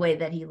live the way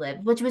that he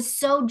lived, which was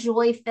so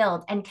joy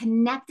filled and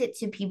connected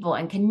to people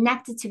and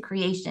connected to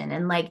creation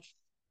and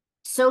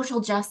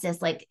social justice.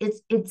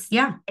 It's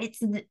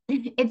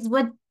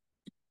what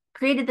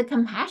created the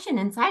compassion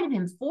inside of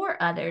him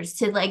for others,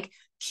 to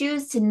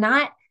choose to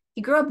not.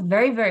 He grew up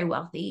very, very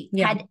wealthy,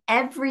 had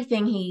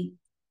everything he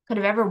could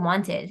have ever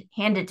wanted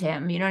handed to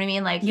him. You know what I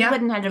mean? He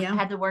wouldn't have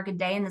had to work a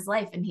day in his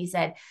life. And he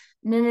said,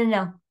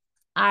 no,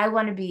 I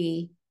want to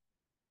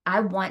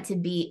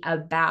be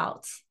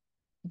about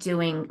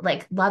doing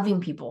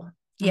loving people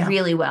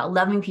really well,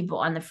 loving people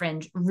on the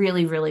fringe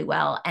really, really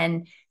well.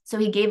 And so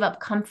he gave up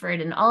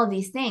comfort and all of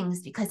these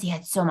things because he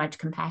had so much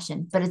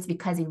compassion, but it's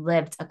because he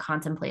lived a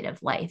contemplative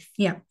life.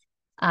 Yeah.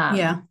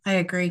 I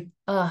agree.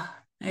 I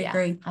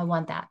agree. I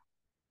want that.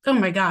 Oh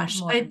my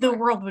gosh. The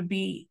world would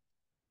be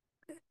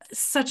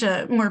such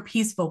a more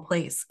peaceful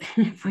place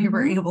if we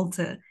were able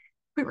to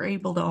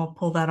all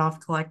pull that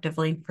off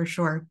collectively, for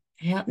sure.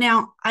 Yep.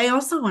 Now, I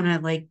also want to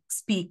like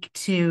speak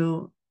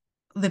to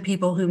the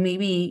people who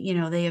maybe,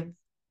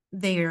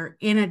 they're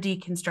in a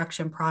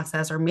deconstruction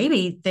process, or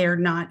maybe they're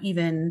not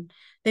even,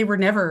 they were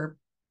never,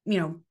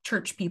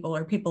 church people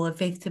or people of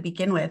faith to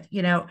begin with,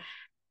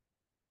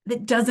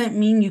 that doesn't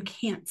mean you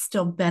can't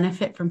still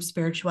benefit from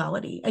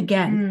spirituality.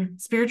 Again,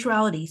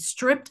 spirituality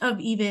stripped of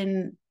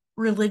even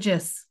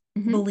religious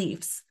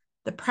beliefs,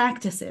 the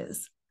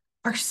practices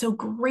are so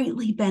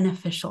greatly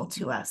beneficial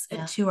to us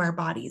and to our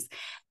bodies.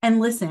 And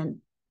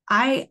listen,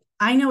 I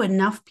know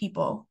enough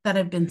people that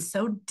have been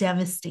so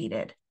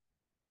devastated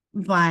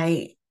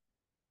by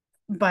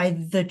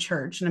the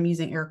church, and I'm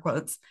using air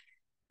quotes,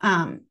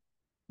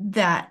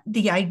 that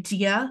the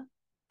idea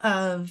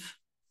of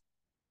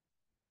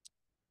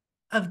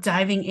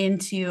diving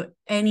into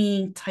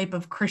any type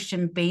of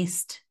Christian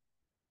based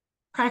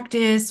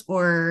practice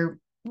or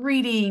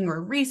reading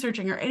or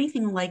researching or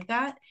anything like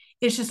that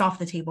is just off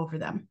the table for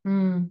them.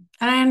 And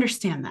I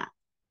understand that.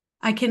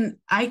 I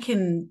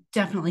can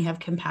definitely have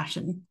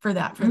compassion for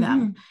that for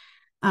them.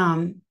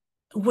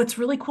 What's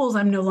really cool is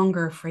I'm no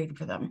longer afraid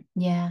for them.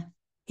 Yeah.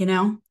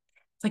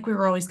 It's like we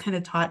were always kind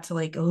of taught to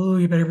like, oh,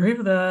 you better pray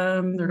for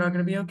them. They're not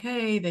going to be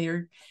okay.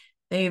 They're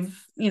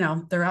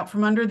out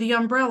from under the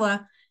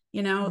umbrella.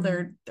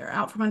 They're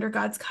out from under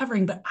God's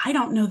covering, but I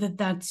don't know that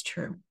that's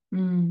true.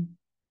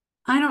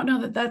 I don't know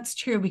that that's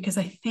true, because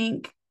I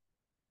think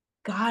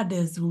God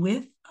is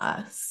with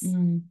us.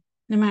 No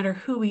matter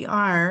who we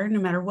are, no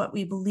matter what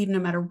we believe, no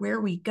matter where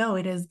we go,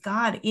 it is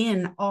God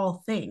in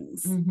all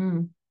things,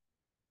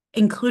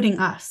 including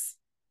us.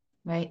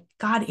 Right.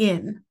 God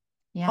in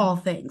all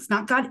things,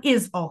 not God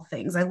is all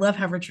things. I love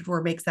how Richard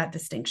Rohr makes that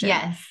distinction.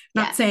 Yes.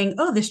 Not saying,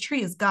 oh, this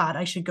tree is God,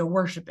 I should go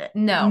worship it.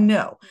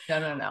 No.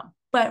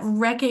 But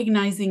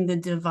recognizing the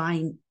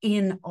divine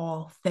in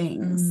all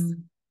things.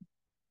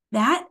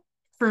 That,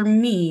 for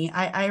me,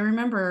 I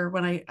remember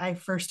when I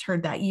first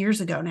heard that years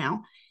ago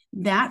now,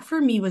 that for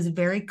me was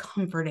very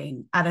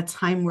comforting at a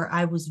time where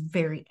I was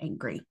very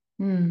angry.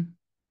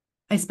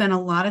 I spent a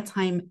lot of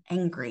time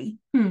angry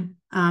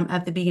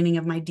at the beginning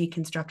of my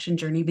deconstruction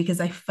journey, because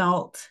I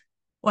felt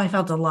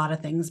a lot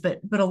of things, but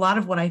a lot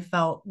of what I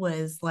felt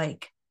was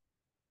like,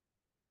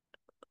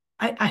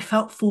 I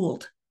felt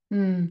fooled.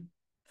 I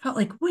felt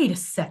like, wait a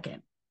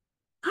second,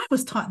 I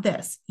was taught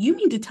this. You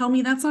mean to tell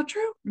me that's not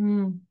true?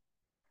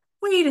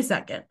 Wait a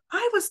second,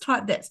 I was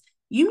taught this.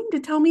 You mean to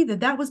tell me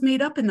that was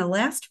made up in the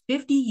last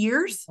 50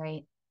 years?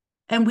 Right.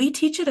 And we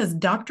teach it as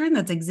doctrine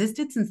that's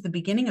existed since the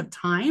beginning of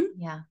time?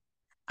 Yeah.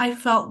 I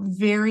felt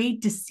very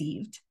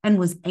deceived and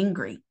was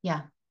angry.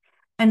 Yeah.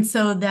 And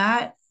so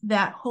that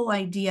whole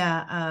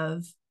idea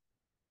of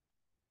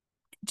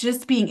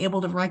just being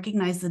able to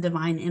recognize the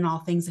divine in all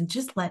things and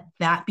just let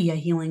that be a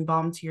healing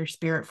balm to your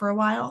spirit for a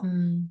while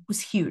was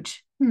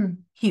huge.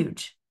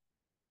 Huge.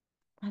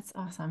 That's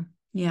awesome.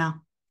 Yeah.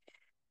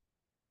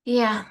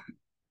 Yeah.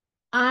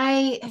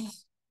 I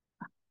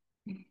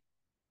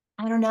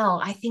don't know.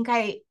 I think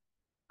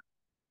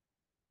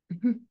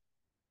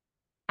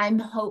I'm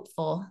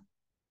hopeful,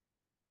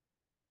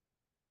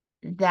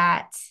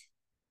 and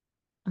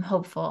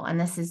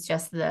this is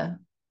just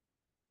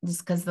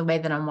because the way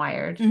that I'm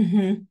wired,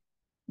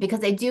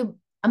 because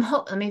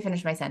let me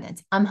finish my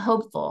sentence. I'm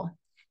hopeful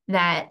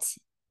that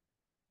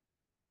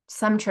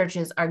some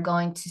churches are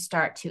going to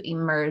start to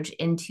emerge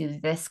into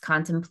this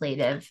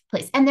contemplative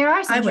place. And there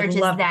are some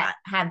churches that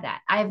have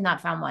that. I have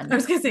not found one. I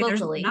was going to say,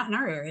 locally, there's not in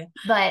our area.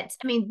 But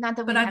I mean, not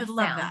that we have found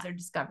that. or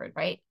discovered,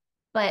 right?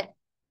 But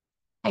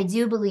I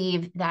do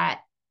believe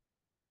that,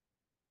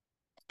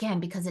 again,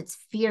 because it's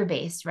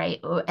fear-based, right?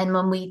 And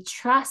when we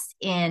trust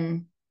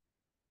in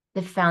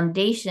the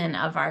foundation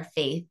of our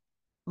faith,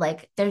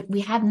 like we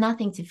have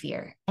nothing to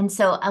fear. And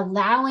so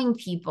allowing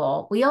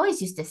people, I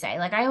always used to say,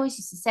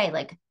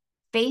 like,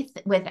 faith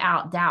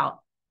without doubt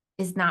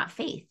is not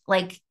faith.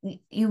 Like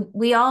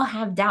we all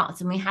have doubts,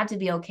 and we have to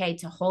be okay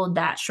to hold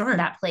that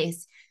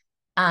place.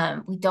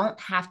 We don't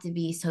have to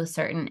be so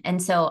certain.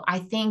 And so I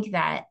think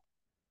that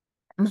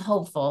I'm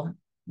hopeful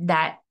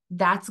that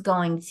that's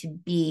going to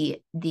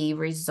be the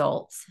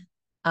result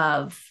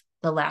of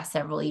the last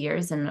several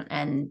years.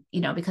 And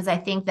because I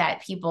think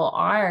that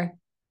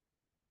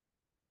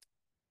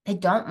they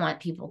don't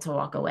want people to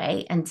walk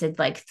away and to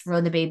like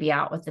throw the baby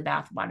out with the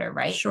bathwater,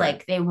 right? Sure.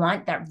 Like they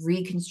want that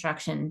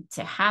reconstruction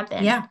to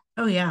happen. Yeah.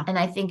 Oh yeah. And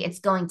I think it's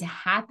going to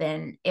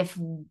happen if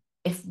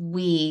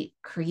we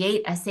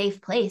create a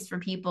safe place for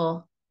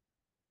people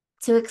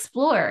to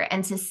explore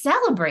and to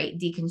celebrate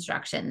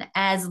deconstruction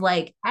as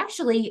like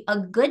actually a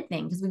good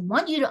thing, because we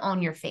want you to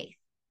own your faith.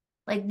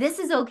 Like this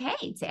is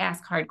okay to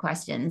ask hard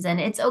questions, and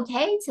it's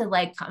okay to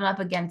like come up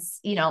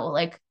against,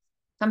 like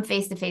come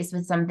face to face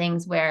with some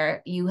things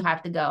where you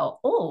have to go,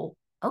 oh,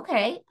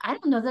 okay, I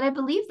don't know that I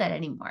believe that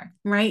anymore.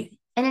 Right.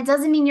 And it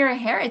doesn't mean you're a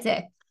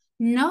heretic.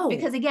 No.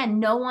 Because again,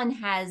 no one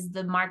has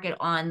the market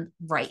on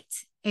right.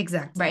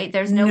 Exactly. Right.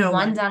 There's no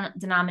one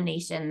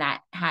denomination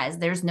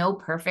there's no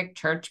perfect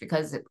church,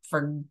 because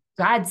for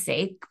God's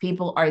sake,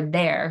 people are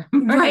there.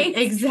 Right.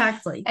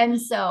 Exactly.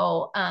 And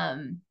so,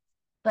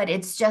 but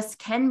it's just,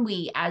 can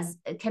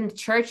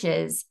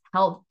churches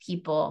help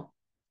people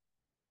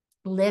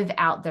live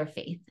out their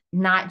faith,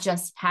 not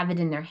just have it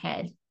in their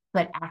head,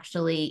 but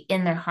actually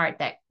in their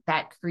heart,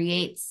 that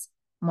creates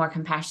more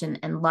compassion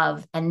and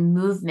love and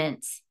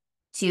movement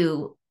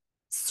to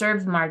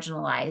serve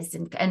marginalized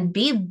and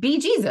be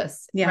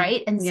Jesus,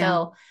 right? And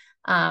so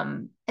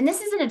and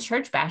this isn't a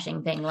church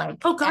bashing thing, like,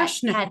 oh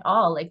gosh, no, at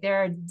all. Like,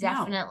 there are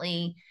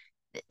definitely,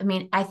 I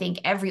mean, I think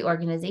every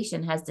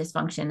organization has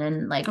dysfunction,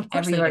 and like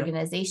every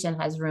organization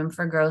has room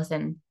for growth,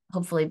 and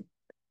hopefully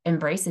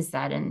embraces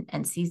that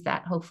and sees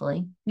that,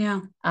 hopefully.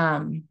 No,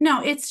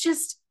 it's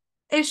just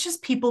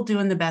people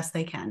doing the best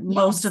they can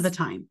most of the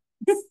time.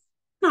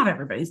 Not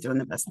everybody's doing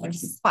the best they can,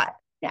 but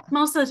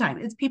most of the time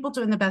it's people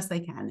doing the best they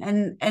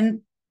can,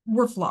 and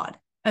we're flawed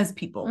as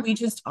people. We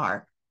just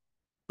are.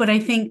 But I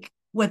think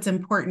what's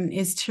important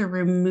is to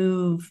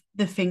remove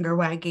the finger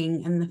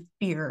wagging and the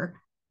fear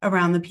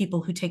around the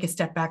people who take a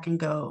step back and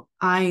go,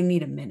 I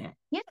need a minute.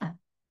 Yeah.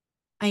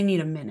 I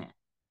need a minute.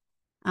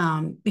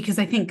 Because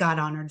I think God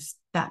honors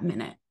that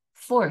minute.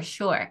 For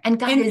sure. And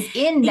God is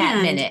in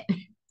that minute.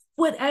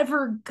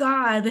 Whatever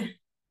God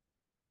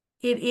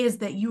it is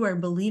that you are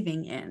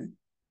believing in,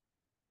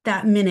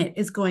 that minute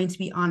is going to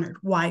be honored.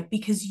 Why?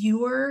 Because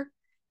you're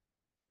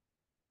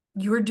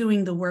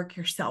doing the work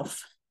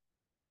yourself.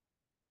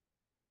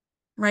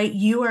 Right?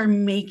 You are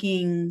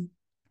making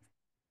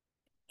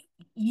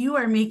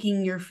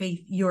your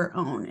faith your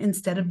own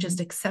instead of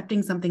just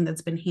accepting something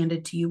that's been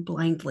handed to you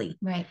blindly.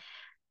 Right.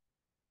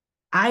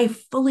 I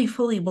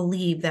fully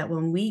believe that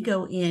when we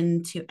go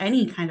into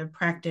any kind of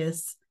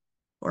practice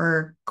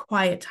or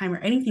quiet time or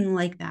anything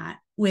like that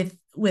with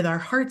our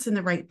hearts in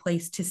the right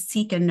place to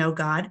seek and know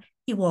God,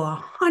 He will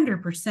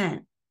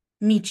 100%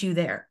 meet you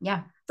there.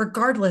 Yeah.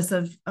 Regardless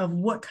of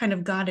what kind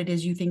of God it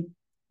is you think,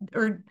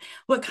 or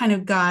what kind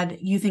of God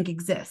you think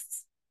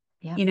exists.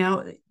 Yeah. You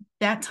know,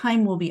 that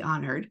time will be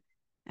honored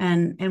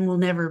and will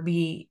never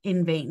be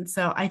in vain.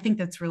 So I think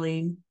that's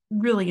really,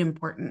 really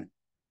important.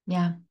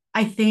 Yeah.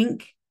 I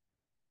think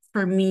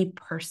for me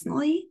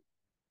personally,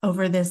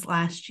 over this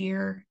last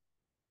year,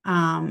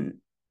 my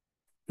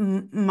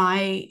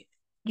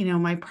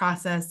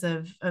process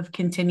of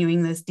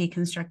continuing this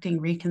deconstructing,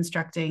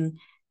 reconstructing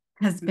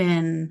has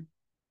been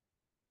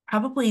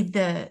probably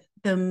the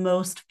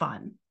most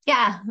fun.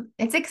 Yeah,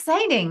 it's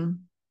exciting.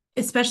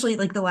 Especially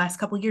like the last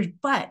couple of years.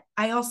 But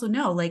I also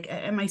know, like,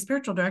 and my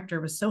spiritual director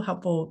was so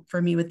helpful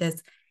for me with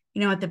this.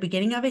 You know, at the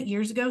beginning of it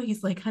years ago,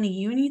 he's like, honey,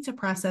 you need to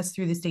process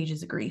through the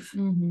stages of grief.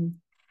 Mm-hmm.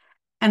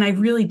 And I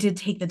really did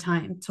take the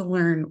time to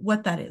learn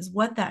what that is,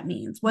 what that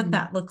means, what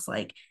that looks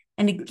like,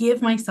 and to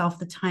give myself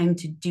the time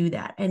to do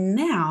that. And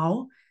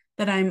now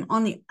that I'm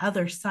on the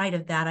other side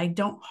of that, I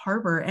don't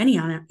harbor any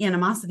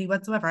animosity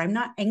whatsoever. I'm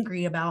not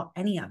angry about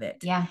any of it.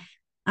 Yeah.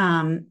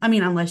 I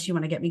mean, unless you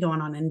want to get me going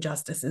on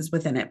injustices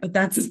within it, but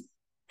that's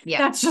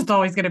just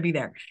always going to be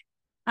there.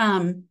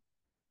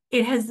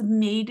 It has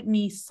made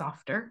me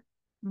softer,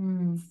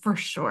 for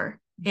sure.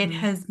 It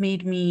has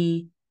made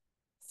me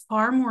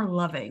far more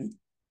loving,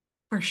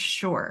 for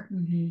sure,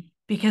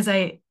 because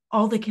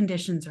all the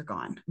conditions are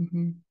gone.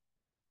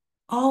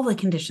 All the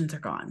conditions are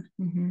gone,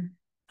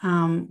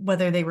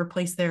 whether they were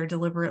placed there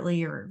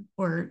deliberately or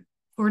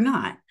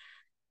not.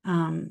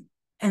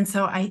 And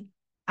so I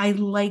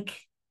like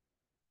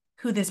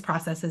who this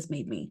process has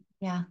made me.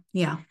 Yeah.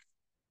 Yeah.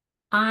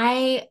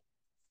 I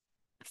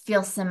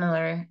feel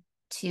similar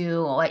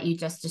to what you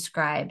just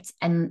described.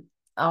 And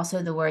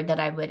also the word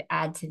that I would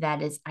add to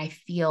that is I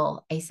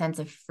feel a sense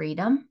of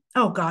freedom.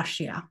 Oh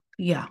gosh. Yeah.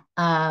 Yeah.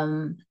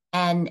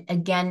 And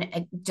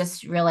again,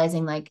 just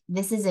realizing like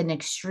this is an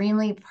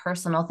extremely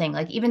personal thing.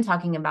 Like even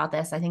talking about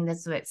this, I think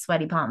that's what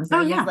sweaty palms. Right?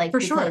 Oh yeah, like, for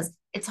because sure.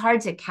 It's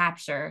hard to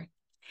capture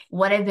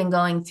what I've been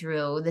going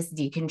through, this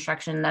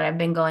deconstruction that I've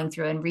been going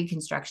through and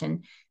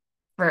reconstruction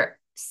for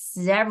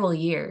several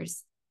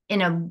years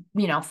in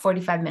a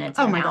 45 minutes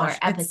or an hour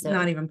episode. It's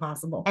not even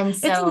possible. And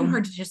so it's even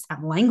hard to just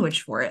have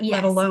language for it,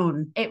 let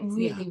alone. It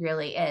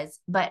really is.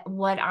 But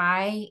what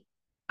I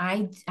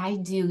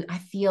do, I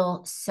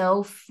feel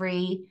so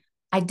free.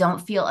 I don't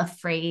feel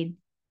afraid.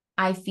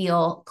 I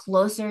feel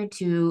closer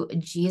to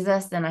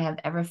Jesus than I have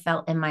ever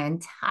felt in my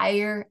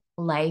entire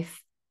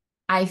life.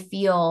 I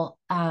feel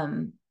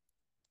I'm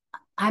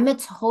a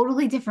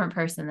totally different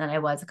person than I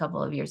was a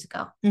couple of years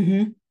ago.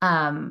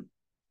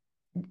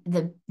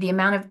 The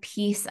amount of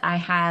peace I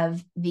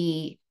have,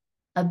 the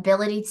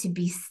ability to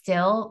be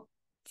still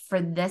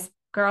for this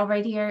girl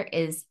right here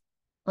is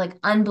like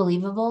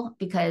unbelievable,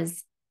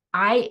 because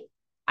I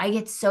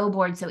get so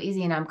bored so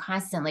easy and I'm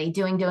constantly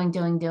doing.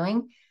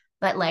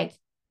 But like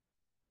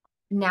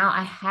now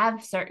I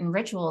have certain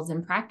rituals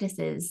and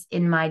practices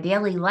in my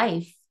daily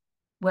life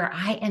where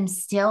I am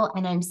still,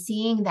 and I'm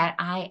seeing that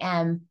I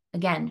am,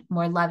 again,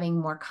 more loving,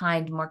 more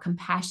kind, more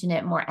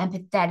compassionate, more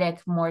empathetic,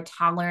 more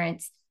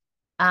tolerant.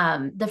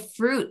 The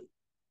fruit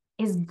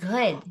is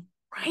good.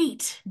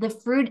 Right. The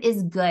fruit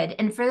is good.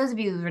 And for those of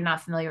you who are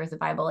not familiar with the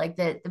Bible, like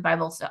the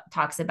Bible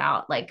talks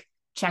about like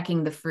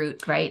checking the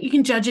fruit, right? You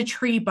can judge a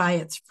tree by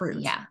its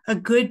fruit. Yeah. A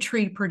good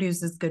tree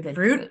produces good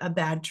fruit. A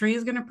bad tree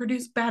is going to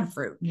produce bad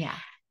fruit. Yeah.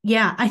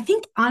 Yeah. I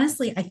think,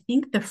 honestly,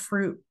 the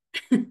fruit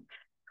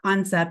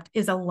concept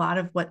is a lot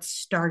of what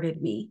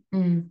started me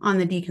on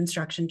the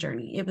deconstruction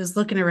journey. It was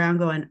looking around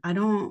going,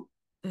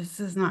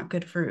 this is not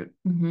good fruit.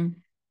 Mm-hmm.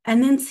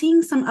 And then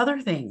seeing some other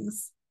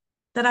things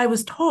that I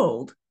was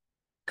told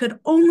could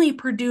only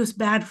produce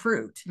bad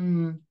fruit,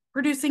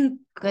 producing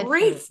good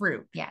great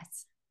fruit.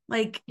 Yes.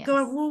 Like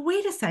going, well,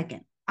 wait a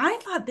second. I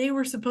thought they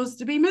were supposed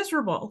to be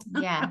miserable.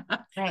 Yeah.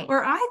 Right.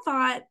 Or I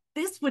thought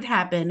this would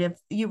happen if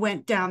you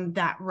went down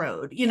that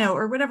road,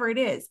 or whatever it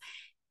is.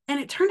 And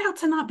it turned out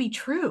to not be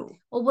true.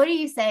 Well, what do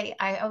you say?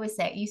 I always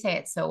say, you say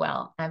it so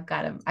well. I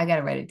got to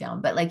write it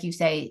down. But like you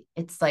say,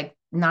 it's like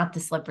not the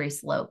slippery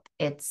slope.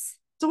 It's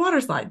a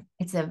water slide.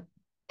 It's a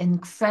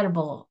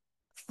incredible,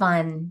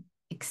 fun,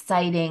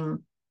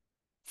 exciting,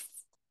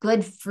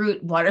 good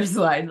fruit water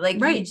slide. Like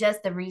you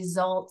just, the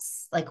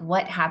results, like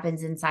what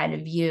happens inside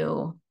of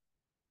you.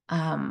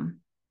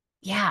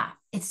 Yeah,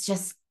 it's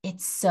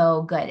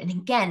so good. And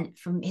again,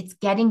 it's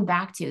getting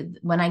back to,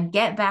 when I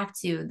get back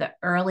to the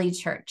early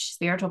church,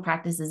 spiritual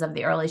practices of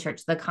the early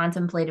church, the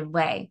contemplative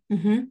way,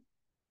 I'm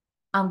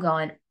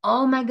going,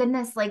 oh my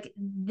goodness, like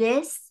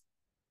this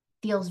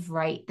feels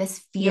right.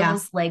 This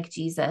feels like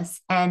Jesus.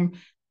 And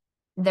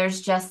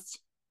there's just,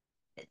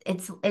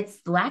 it's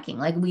lacking.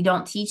 Like we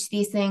don't teach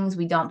these things.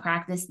 We don't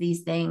practice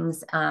these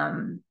things.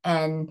 And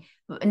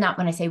not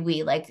when I say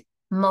we, like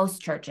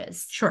most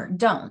churches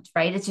don't,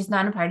 right? It's just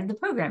not a part of the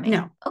programming.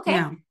 No. Okay.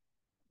 No.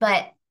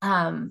 But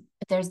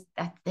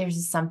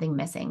there's something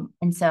missing.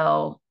 And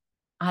so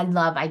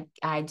I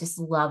just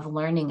love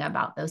learning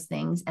about those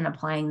things and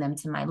applying them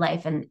to my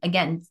life. And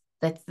again,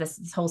 that's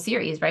this whole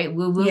series, right?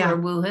 Woo woo or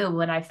woo hoo.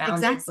 What I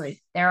found is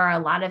there are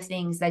a lot of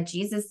things that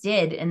Jesus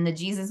did in the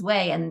Jesus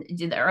way, and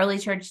the early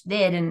church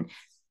did, and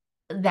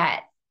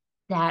that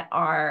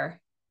are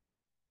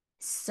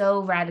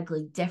so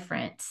radically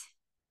different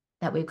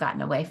that we've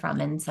gotten away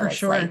from. And so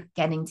it's like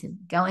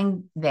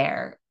going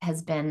there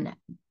that's been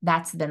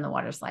the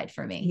water slide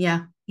for me.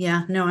 Yeah.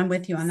 Yeah. No, I'm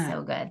with you on that.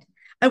 So good.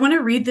 I want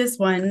to read this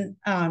one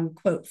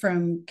quote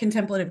from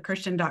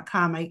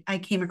contemplativechristian.com. I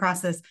came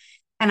across this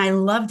and I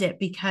loved it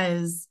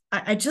because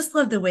I just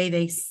love the way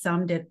they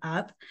summed it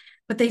up.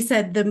 But they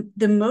said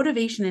the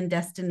motivation and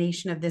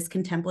destination of this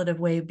contemplative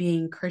way of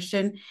being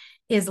Christian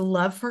is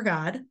love for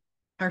God,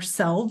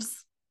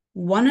 ourselves,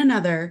 one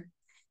another,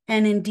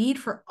 and indeed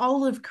for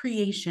all of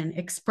creation,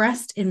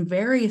 expressed in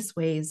various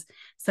ways,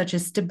 such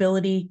as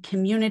stability,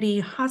 community,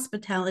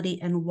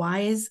 hospitality, and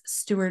wise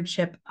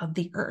stewardship of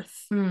the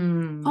earth. Oh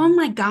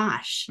my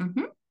gosh.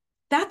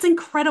 That's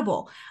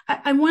incredible.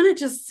 I want to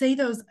just say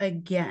those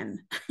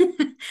again.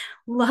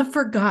 Love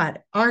for God,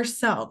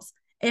 ourselves,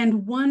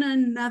 and one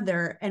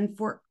another, and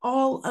for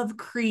all of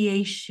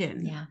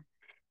creation. Yeah.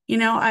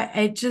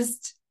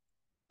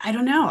 I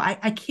don't know.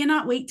 I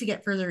cannot wait to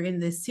get further in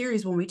this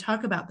series when we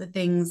talk about the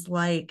things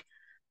like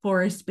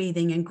forest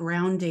bathing and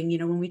grounding.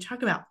 When we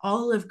talk about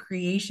all of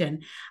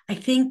creation, I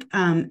think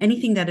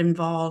anything that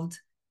involved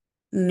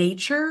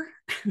nature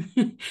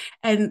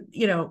and,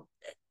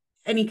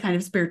 any kind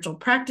of spiritual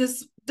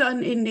practice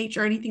done in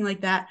nature, anything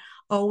like that,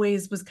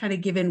 always was kind of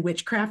given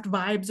witchcraft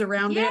vibes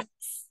around it.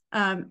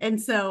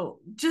 And so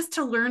just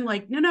to learn,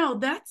 like, no,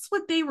 that's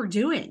what they were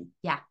doing.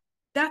 Yeah.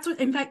 That's what,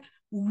 in fact,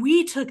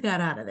 we took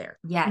that out of there.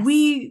 Yes.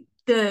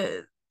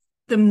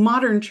 The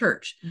modern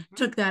church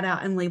took that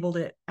out and labeled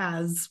it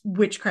as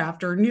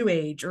witchcraft or new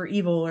age or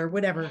evil or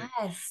whatever.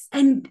 Yes.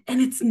 And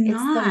it's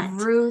not.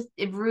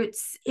 The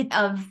roots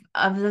of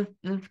the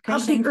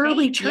Christian of the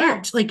early faith.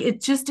 church. Like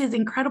it just is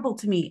incredible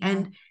to me.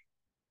 And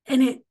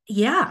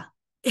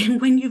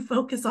and when you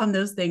focus on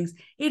those things,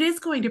 it is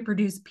going to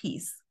produce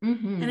peace,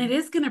 and it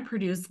is going to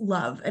produce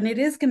love, and it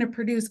is going to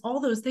produce all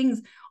those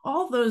things,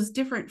 all those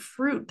different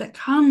fruit that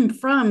come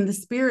from the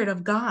Spirit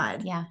of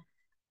God. Yeah.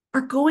 Are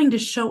going to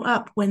show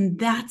up when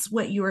that's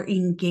what you're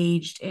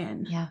engaged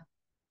in. Yeah.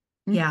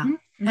 Yeah.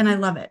 And I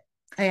love it.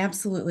 I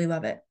absolutely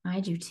love it. I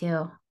do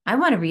too. I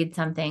want to read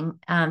something.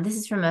 This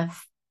is from a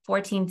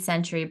 14th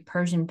century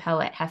Persian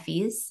poet,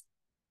 Hafiz.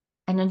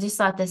 And I just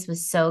thought this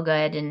was so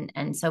good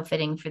and so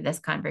fitting for this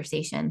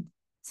conversation.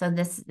 So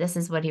this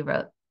is what he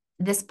wrote.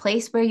 This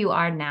place where you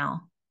are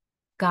now,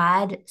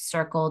 God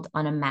circled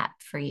on a map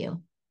for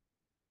you.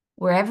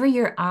 Wherever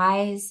your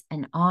eyes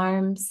and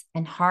arms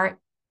and heart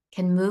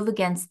can move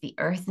against the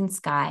earth and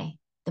sky,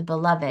 the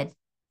beloved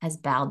has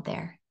bowed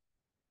there.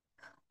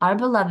 Our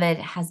beloved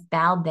has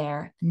bowed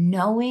there,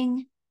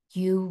 knowing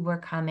you were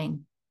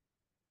coming.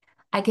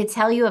 I could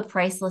tell you a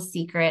priceless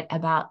secret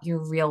about your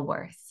real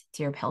worth,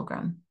 dear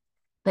pilgrim,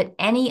 but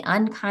any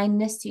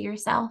unkindness to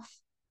yourself,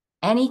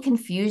 any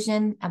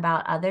confusion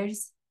about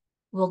others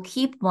will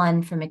keep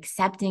one from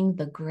accepting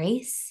the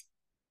grace,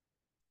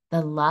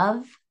 the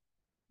love,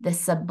 the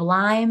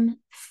sublime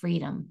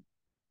freedom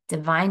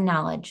divine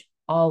knowledge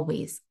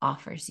always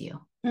offers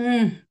you.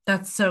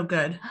 That's so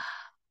good.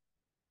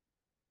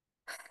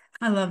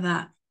 I love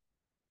that.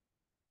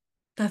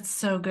 That's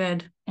so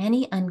good.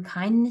 Any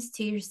unkindness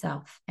to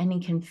yourself, any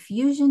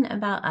confusion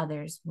about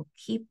others will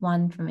keep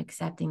one from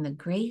accepting the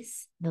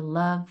grace, the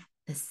love,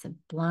 the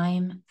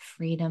sublime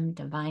freedom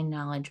divine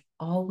knowledge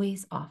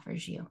always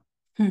offers you.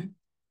 And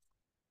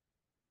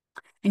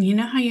you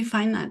know how you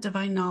find that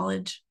divine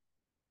knowledge?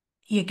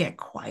 You get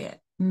quiet.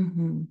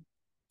 Mm-hmm.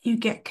 You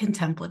get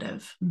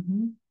contemplative.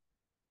 Mm-hmm.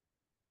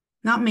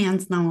 Not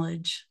man's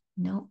knowledge.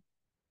 Nope.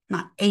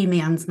 Not a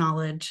man's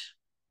knowledge.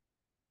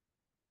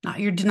 Not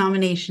your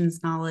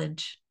denomination's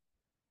knowledge,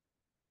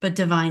 but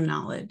divine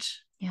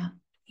knowledge. Yeah.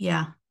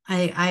 Yeah.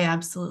 I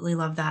absolutely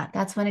love that.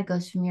 That's when it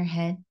goes from your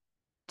head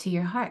to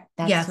your heart.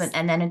 That's yes. when,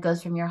 and then it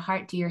goes from your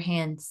heart to your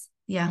hands.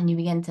 Yeah. And you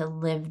begin to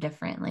live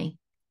differently.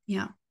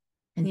 Yeah.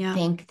 And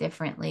think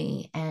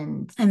differently.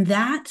 And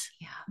that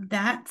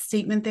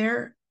statement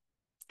there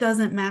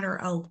doesn't matter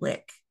a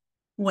lick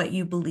what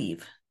you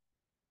believe,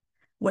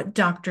 what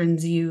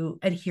doctrines you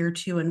adhere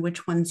to and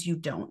which ones you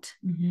don't,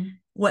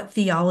 what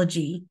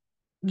theology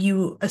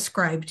you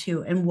ascribe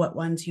to and what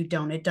ones you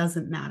don't. It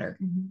doesn't matter.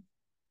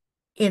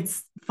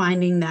 It's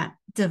finding that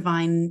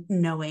divine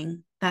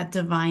knowing, that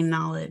divine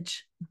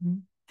knowledge,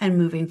 and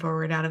moving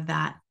forward out of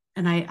that.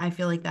 And I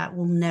feel like that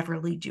will never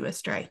lead you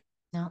astray.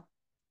 No.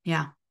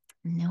 Yeah.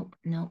 Nope.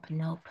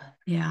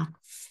 Yeah.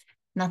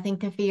 Nothing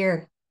to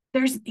fear.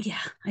 I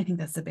think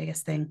that's the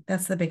biggest thing.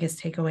 That's the biggest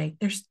takeaway.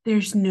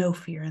 There's no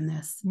fear in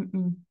this.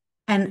 Mm-mm.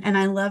 And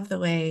I love the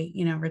way,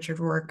 Richard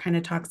Rohr kind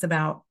of talks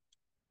about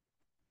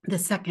the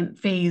second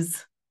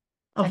phase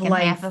of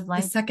life,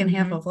 the second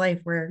half of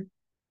life where,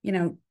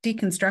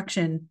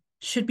 deconstruction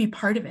should be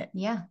part of it.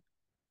 Yeah.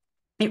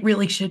 It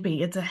really should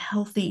be. It's a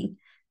healthy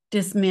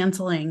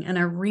dismantling and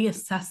a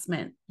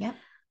reassessment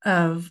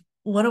of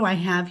what do I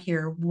have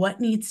here?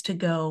 What needs to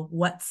go?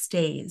 What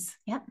stays?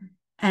 Yep.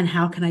 And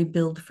how can I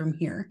build from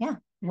here? Yeah.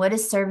 What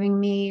is serving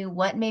me?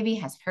 What maybe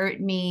has hurt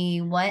me?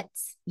 But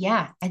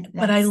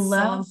I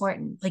love, so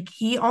important. Like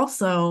he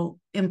also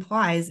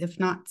implies, if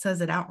not says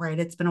it outright,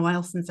 it's been a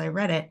while since I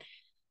read it,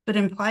 but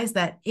implies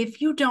that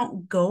if you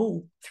don't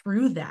go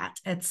through that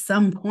at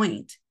some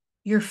point,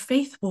 your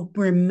faith will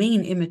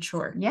remain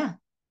immature. Yeah.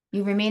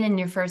 You remain in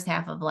your first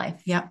half of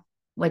life. Yep.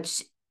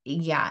 Which,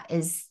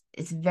 is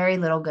very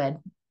little good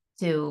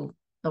to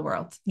the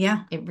world.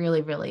 Yeah. It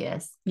really, really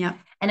is. Yeah.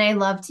 And I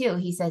love too,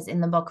 he says in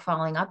the book,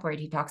 Falling Upward,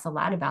 he talks a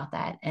lot about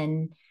that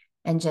and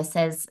just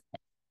says,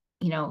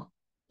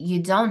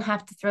 you don't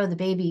have to throw the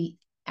baby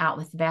out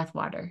with the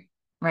bathwater,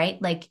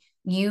 right? Like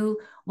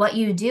what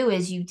you do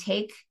is you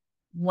take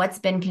what's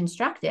been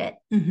constructed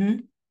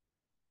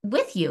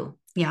with you.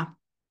 Yeah.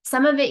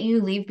 Some of it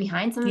you leave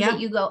behind, some of it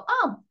you go,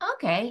 oh,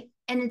 okay.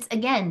 And it's,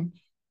 again,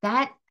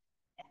 that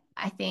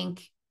I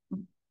think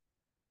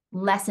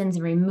lessens,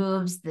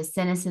 removes the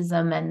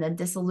cynicism and the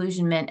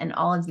disillusionment and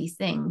all of these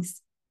things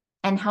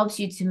and helps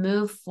you to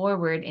move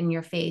forward in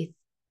your faith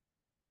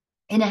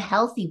in a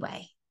healthy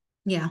way.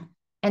 Yeah.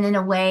 And in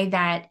a way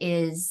that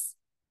it's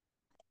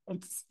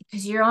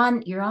because you're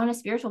on a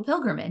spiritual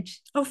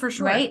pilgrimage. Oh, for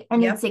sure. Right.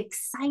 And it's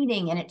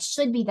exciting and it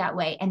should be that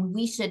way. And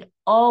we should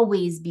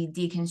always be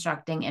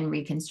deconstructing and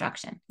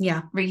reconstruction.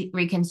 Yeah.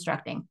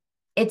 Reconstructing.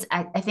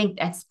 I think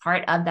that's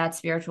part of that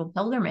spiritual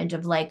pilgrimage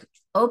of like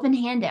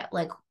open-handed,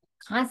 like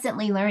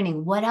constantly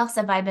learning. What else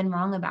have I been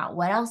wrong about?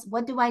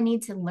 What do I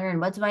need to learn?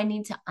 What do I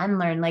need to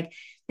unlearn? Like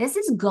this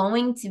is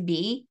going to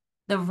be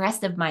the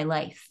rest of my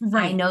life.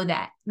 Right. I know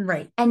that.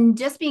 Right. And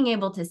just being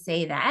able to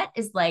say that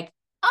is like,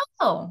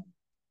 oh,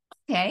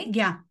 okay.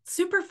 Yeah.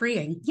 Super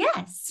freeing.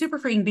 Yes. Super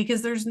freeing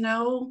because there's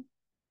no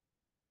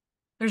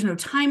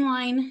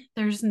timeline.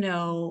 There's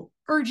no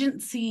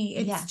urgency.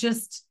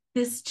 It's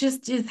this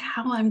just is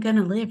how I'm going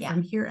to live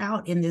from here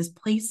out in this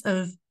place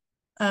of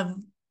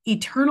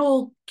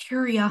eternal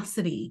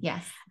curiosity.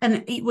 Yes.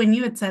 And when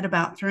you had said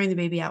about throwing the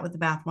baby out with the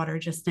bathwater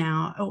just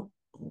now,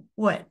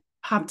 what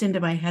popped into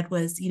my head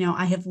was,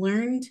 I have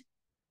learned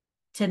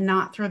to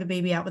not throw the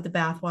baby out with the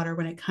bathwater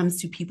when it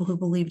comes to people who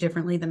believe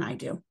differently than I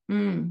do.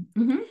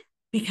 Mm-hmm.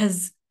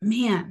 Because,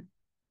 man,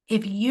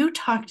 if you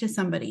talk to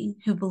somebody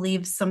who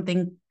believes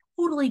something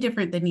totally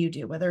different than you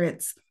do, whether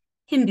it's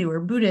Hindu or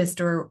Buddhist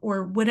or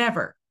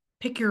whatever,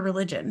 pick your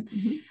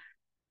religion,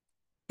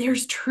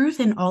 there's truth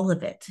in all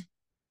of it.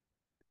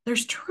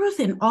 There's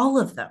truth in all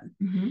of them.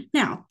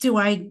 Now, do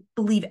I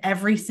believe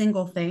every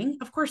single thing?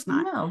 Of course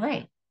not. No,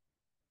 right.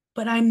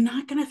 But I'm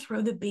not going to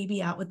throw the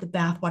baby out with the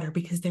bathwater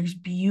because there's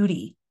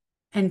beauty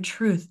and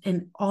truth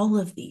in all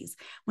of these.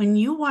 When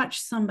you watch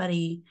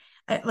somebody,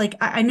 like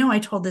I know I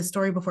told this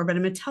story before, but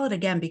I'm going to tell it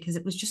again because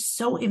it was just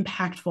so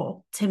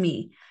impactful to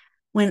me.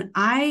 When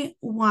I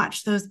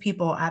watched those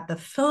people at the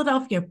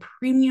Philadelphia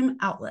Premium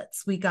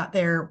Outlets, we got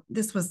there,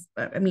 this was,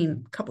 a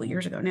couple of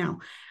years ago now,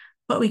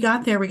 but we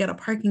got there, we got a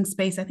parking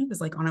space, I think it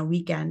was like on a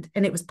weekend,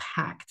 and it was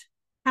packed.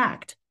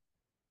 And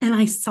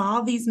I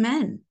saw these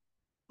men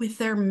with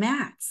their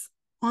mats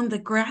on the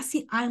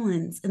grassy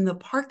islands in the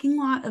parking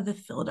lot of the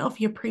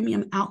Philadelphia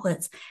Premium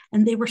Outlets,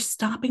 and they were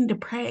stopping to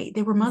pray.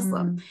 They were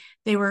Muslim.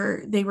 They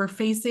were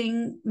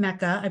facing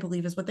Mecca, I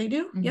believe is what they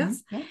do.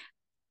 Yes. Yeah.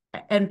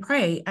 and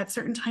pray at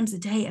certain times a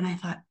day. And I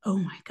thought, oh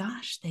my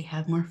gosh, they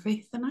have more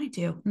faith than I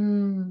do.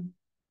 Mm.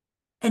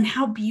 And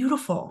how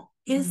beautiful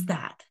is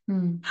that?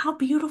 How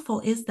beautiful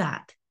is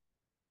that?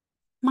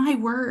 My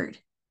word.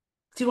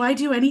 Do I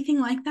do anything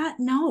like that?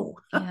 No.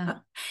 Yeah.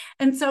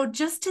 And so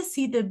just to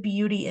see the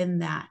beauty in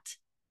that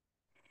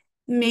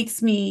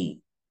makes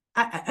me,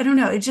 I don't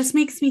know, it just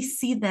makes me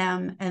see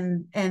them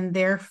and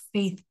their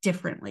faith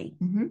differently.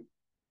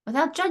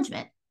 Without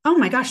judgment. Oh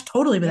my gosh,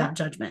 totally without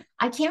judgment.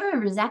 I can't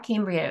remember. Zach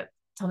Cambria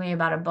told me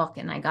about a book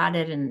and I got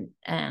it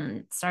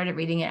and started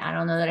reading it. I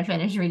don't know that I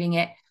finished reading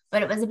it,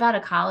 but it was about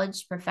a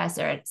college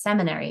professor, a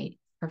seminary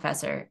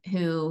professor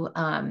who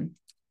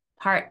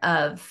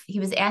he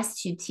was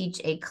asked to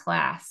teach a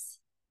class.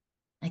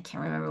 I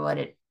can't remember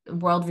what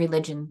world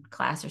religion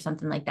class or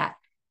something like that.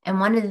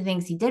 And one of the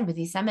things he did with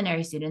these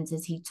seminary students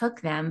is he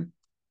took them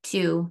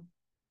to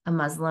a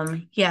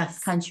Muslim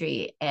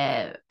country,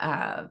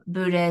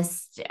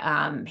 Buddhist,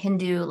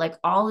 Hindu, like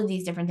all of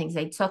these different things.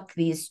 They took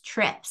these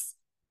trips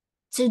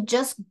to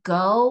just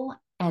go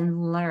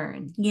and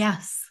learn.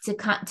 Yes.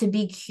 To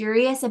be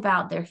curious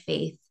about their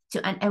faith.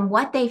 And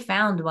what they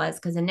found was,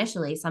 because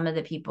initially some of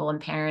the people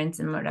and parents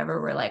and whatever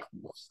were like,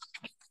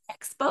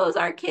 expose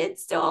our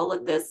kids to all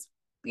of this,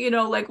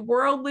 like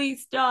worldly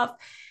stuff.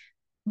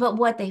 But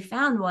what they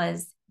found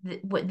was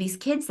what these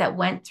kids that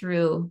went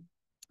through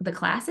the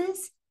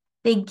classes,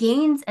 they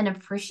gained an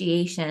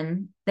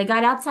appreciation. They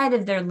got outside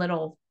of their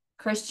little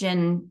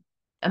Christian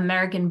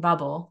American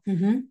bubble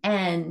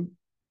and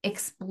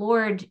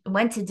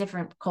went to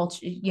different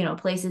culture,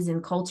 places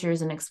and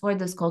cultures and explored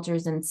those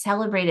cultures and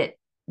celebrated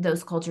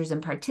those cultures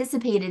and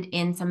participated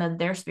in some of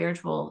their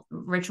spiritual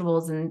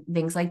rituals and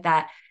things like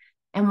that.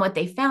 And what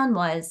they found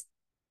was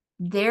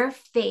their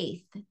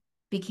faith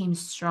became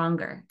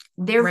stronger.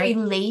 Their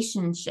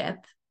relationship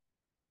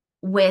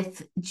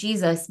with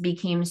Jesus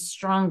became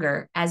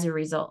stronger as a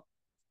result.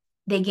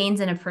 They gained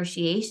an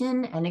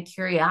appreciation and a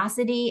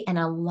curiosity and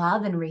a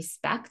love and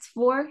respect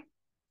for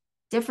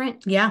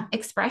different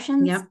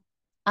expressions.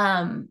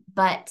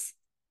 But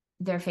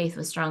their faith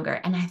was stronger.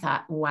 And I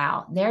thought,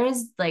 wow, there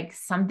is like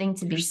something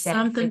to be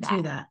said for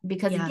that.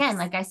 Because again,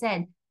 like I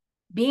said,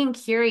 being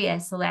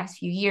curious the last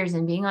few years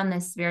and being on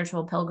this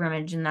spiritual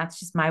pilgrimage, and that's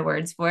just my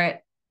words for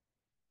it,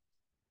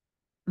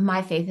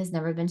 my faith has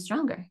never been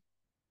stronger.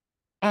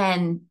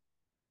 And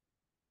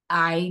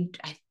I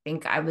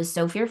think I was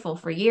so fearful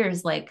for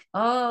years, like,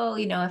 oh,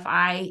 if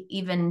I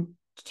even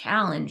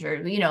challenge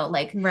or,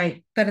 like.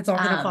 Right. That it's all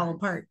going to fall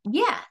apart.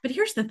 Yeah. But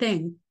here's the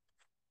thing.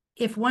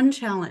 If one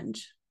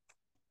challenge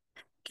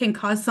can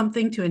cause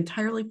something to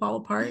entirely fall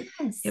apart,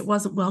 it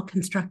wasn't well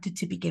constructed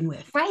to begin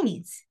with.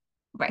 Right.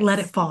 Let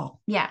it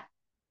fall. Yeah.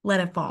 Let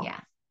it fall. Yeah.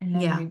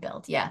 And then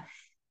rebuild. Yeah.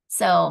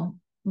 So,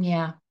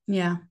 yeah.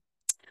 Yeah.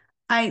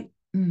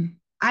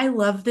 I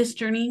love this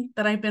journey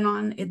that I've been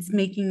on. It's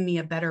making me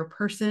a better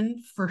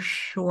person for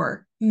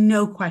sure.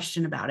 No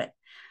question about it.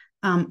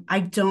 I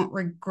don't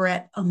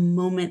regret a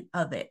moment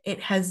of it. It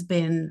has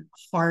been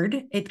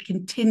hard. It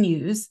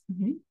continues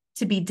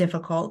to be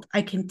difficult.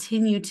 I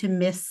continue to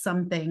miss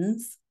some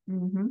things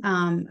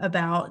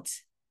about,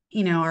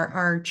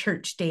 our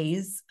church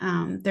days.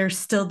 There's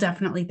still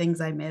definitely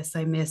things I miss.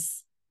 I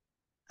miss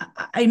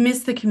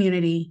the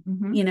community.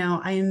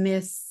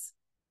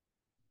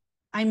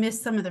 I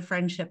miss some of the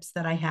friendships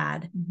that I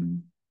had.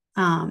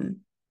 And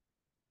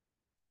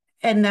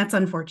that's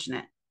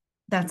unfortunate.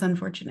 That's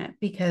unfortunate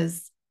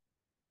because,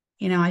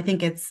 I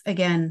think it's,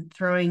 again,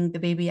 throwing the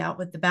baby out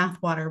with the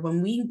bathwater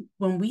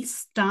when we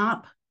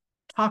stop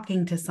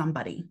talking to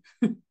somebody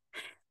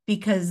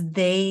because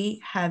they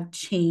have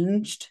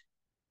changed,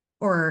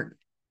 or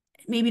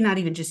maybe not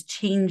even just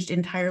changed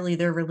entirely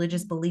their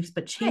religious beliefs,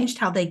 but changed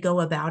how they go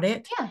about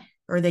it.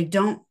 Or they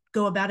don't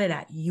go about it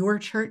at your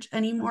church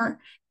anymore.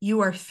 You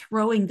are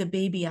throwing the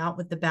baby out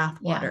with the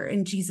bathwater.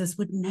 And Jesus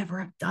would never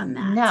have done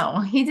that.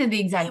 No, he did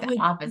the exact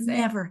opposite.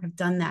 Never have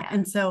done that.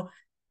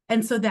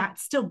 And so that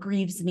still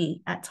grieves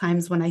me at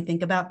times when I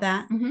think about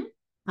that.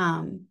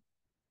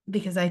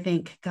 Because I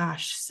think,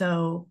 gosh,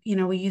 so,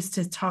 we used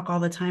to talk all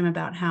the time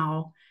about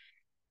how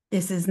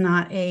this is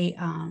not a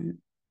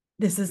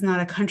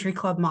country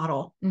club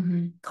model.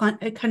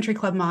 A country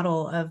club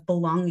model of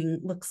belonging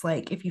looks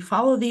like if you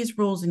follow these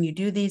rules and you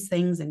do these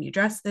things and you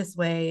dress this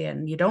way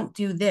and you don't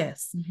do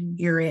this,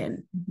 you're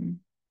in.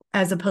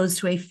 As opposed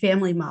to a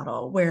family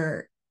model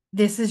where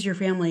this is your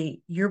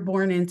family, you're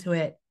born into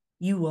it,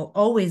 you will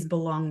always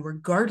belong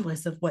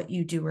regardless of what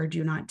you do or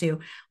do not do.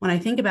 When I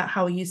think about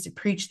how we used to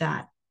preach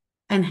that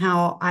and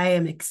how I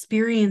am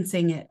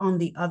experiencing it on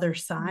the other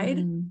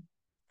side,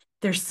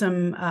 there's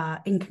some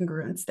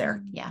incongruence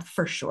there. Yeah,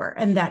 for sure.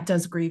 And that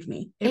does grieve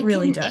me. It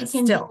really does.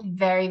 It can be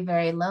very,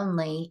 very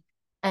lonely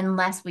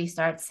unless we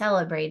start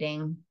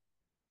celebrating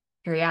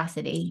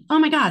curiosity. Oh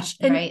my gosh.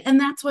 And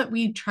that's what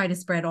we try to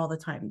spread all the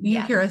time.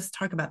 You hear us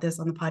talk about this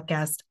on the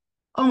podcast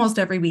almost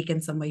every week in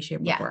some way,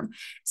 shape, or form.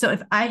 So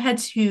if I had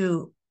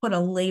to put a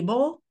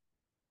label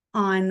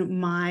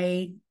on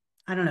my,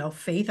 I don't know,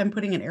 faith, I'm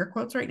putting in air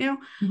quotes right now,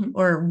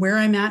 or where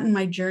I'm at in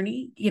my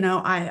journey,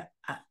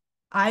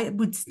 I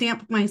would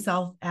stamp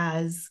myself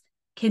as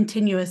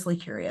continuously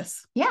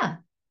curious. Yeah.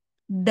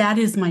 That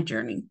is my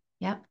journey.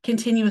 Yep.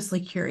 Continuously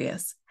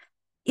curious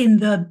in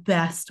the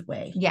best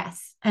way.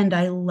 Yes. And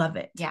I love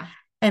it. Yeah.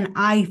 And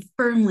I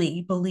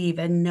firmly believe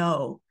and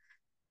know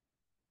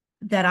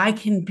that I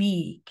can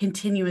be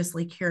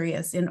continuously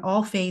curious in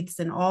all faiths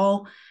and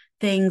all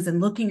things and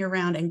looking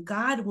around, and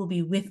God will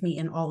be with me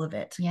in all of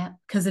it. Yeah.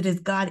 Because it is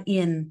God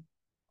in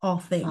all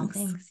things. All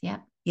things.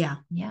 Yep. Yeah.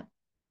 Yep.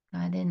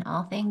 God in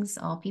all things,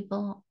 all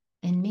people,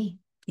 in me.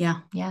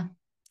 Yeah. Yeah.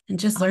 And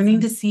just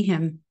learning to see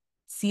him,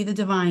 see the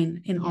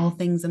divine in all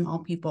things and all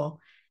people.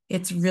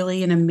 It's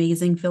really an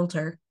amazing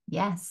filter.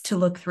 Yes. To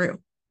look through.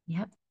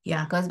 Yep.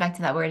 Yeah. It goes back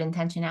to that word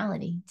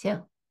intentionality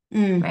too.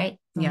 Right?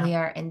 When we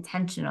are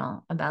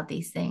intentional about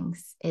these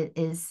things,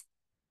 it's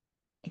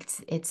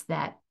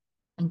that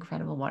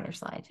incredible water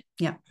slide.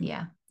 Yeah.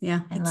 Yeah.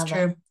 Yeah. It's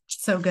true. It.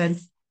 So good.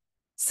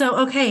 So,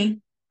 okay.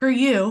 For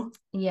you,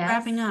 yes.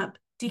 Wrapping up,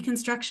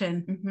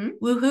 deconstruction. Mm-hmm.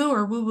 Woohoo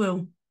or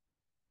woo-woo?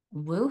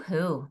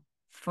 Woohoo.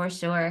 For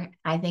sure.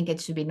 I think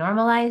it should be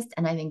normalized,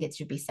 and I think it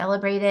should be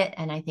celebrated.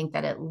 And I think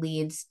that it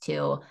leads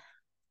to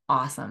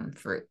awesome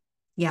fruit.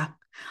 Yeah.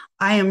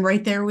 I am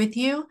right there with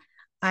you.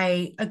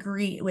 I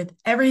agree with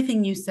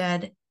everything you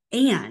said.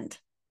 And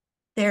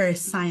there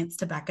is science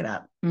to back it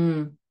up.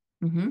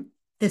 Mm-hmm.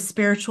 The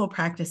spiritual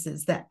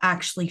practices that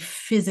actually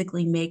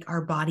physically make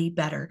our body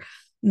better,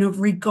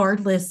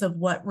 regardless of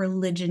what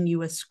religion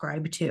you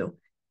ascribe to.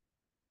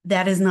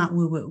 That is not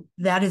woo-woo.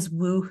 That is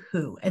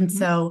woo-hoo. And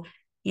so,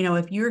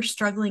 if you're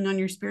struggling on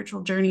your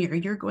spiritual journey, or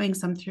you're going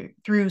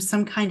through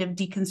some kind of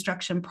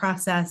deconstruction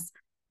process,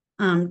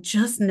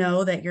 just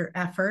know that your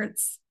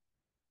efforts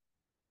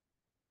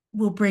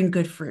will bring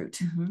good fruit.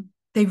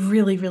 They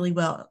really, really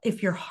will.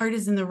 If your heart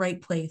is in the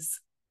right place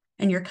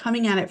and you're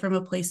coming at it from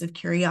a place of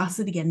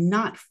curiosity and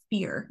not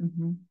fear,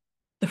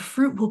 the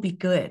fruit will be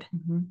good.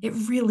 It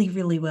really,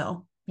 really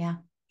will. Yeah.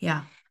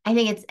 Yeah. I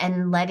think it's,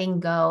 and letting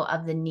go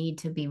of the need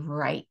to be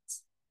right,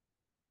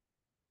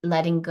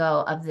 letting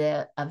go of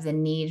the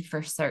need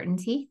for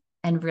certainty,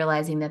 and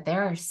realizing that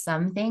there are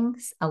some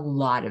things, a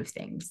lot of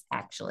things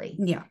actually,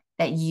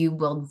 that you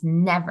will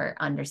never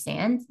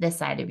understand this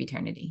side of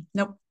eternity.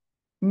 Nope.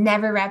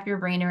 Never wrap your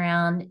brain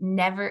around,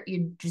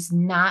 you're just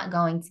not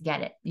going to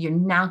get it. You're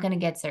not going to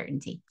get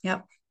certainty.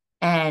 Yep.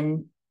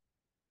 And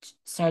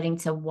starting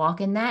to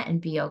walk in that and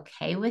be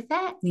okay with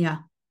that. Yeah.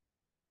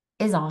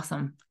 Is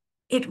awesome.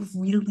 It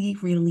really,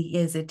 really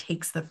is. It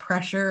takes the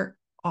pressure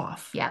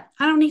off. Yeah.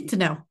 I don't need to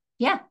know.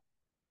 Yeah.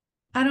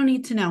 I don't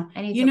need to know.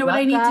 You know what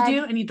I need to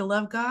do? I need to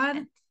love God,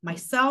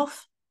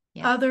 myself,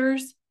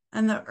 others,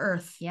 and the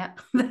earth. Yep.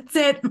 That's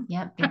it.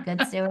 Yep. Be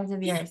good stewards of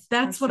the earth.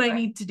 That's what I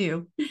need to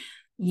do.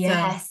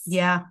 Yes. So,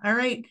 yeah. All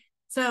right.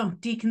 So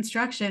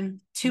deconstruction,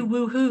 2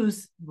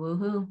 woohoos.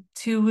 Woohoo.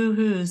 2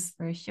 woohoos.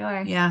 For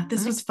sure. Yeah.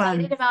 This was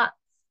fun. About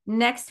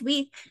next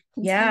week.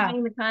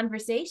 Continuing the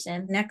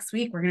conversation. Next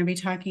week, we're going to be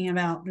talking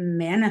about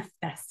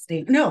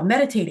meditating.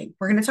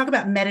 We're going to talk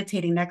about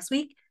meditating next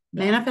week,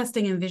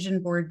 manifesting and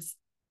vision boards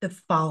the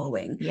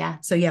following. Yeah.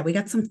 So we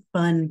got some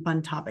fun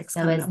topics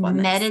coming up on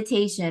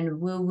meditation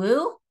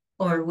woo-woo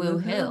or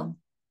woo-hoo?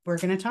 We're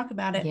going to talk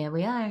about it. Yeah,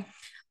 we are.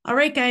 All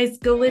right, guys,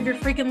 go live your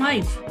freaking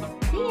life.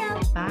 See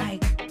ya. Bye.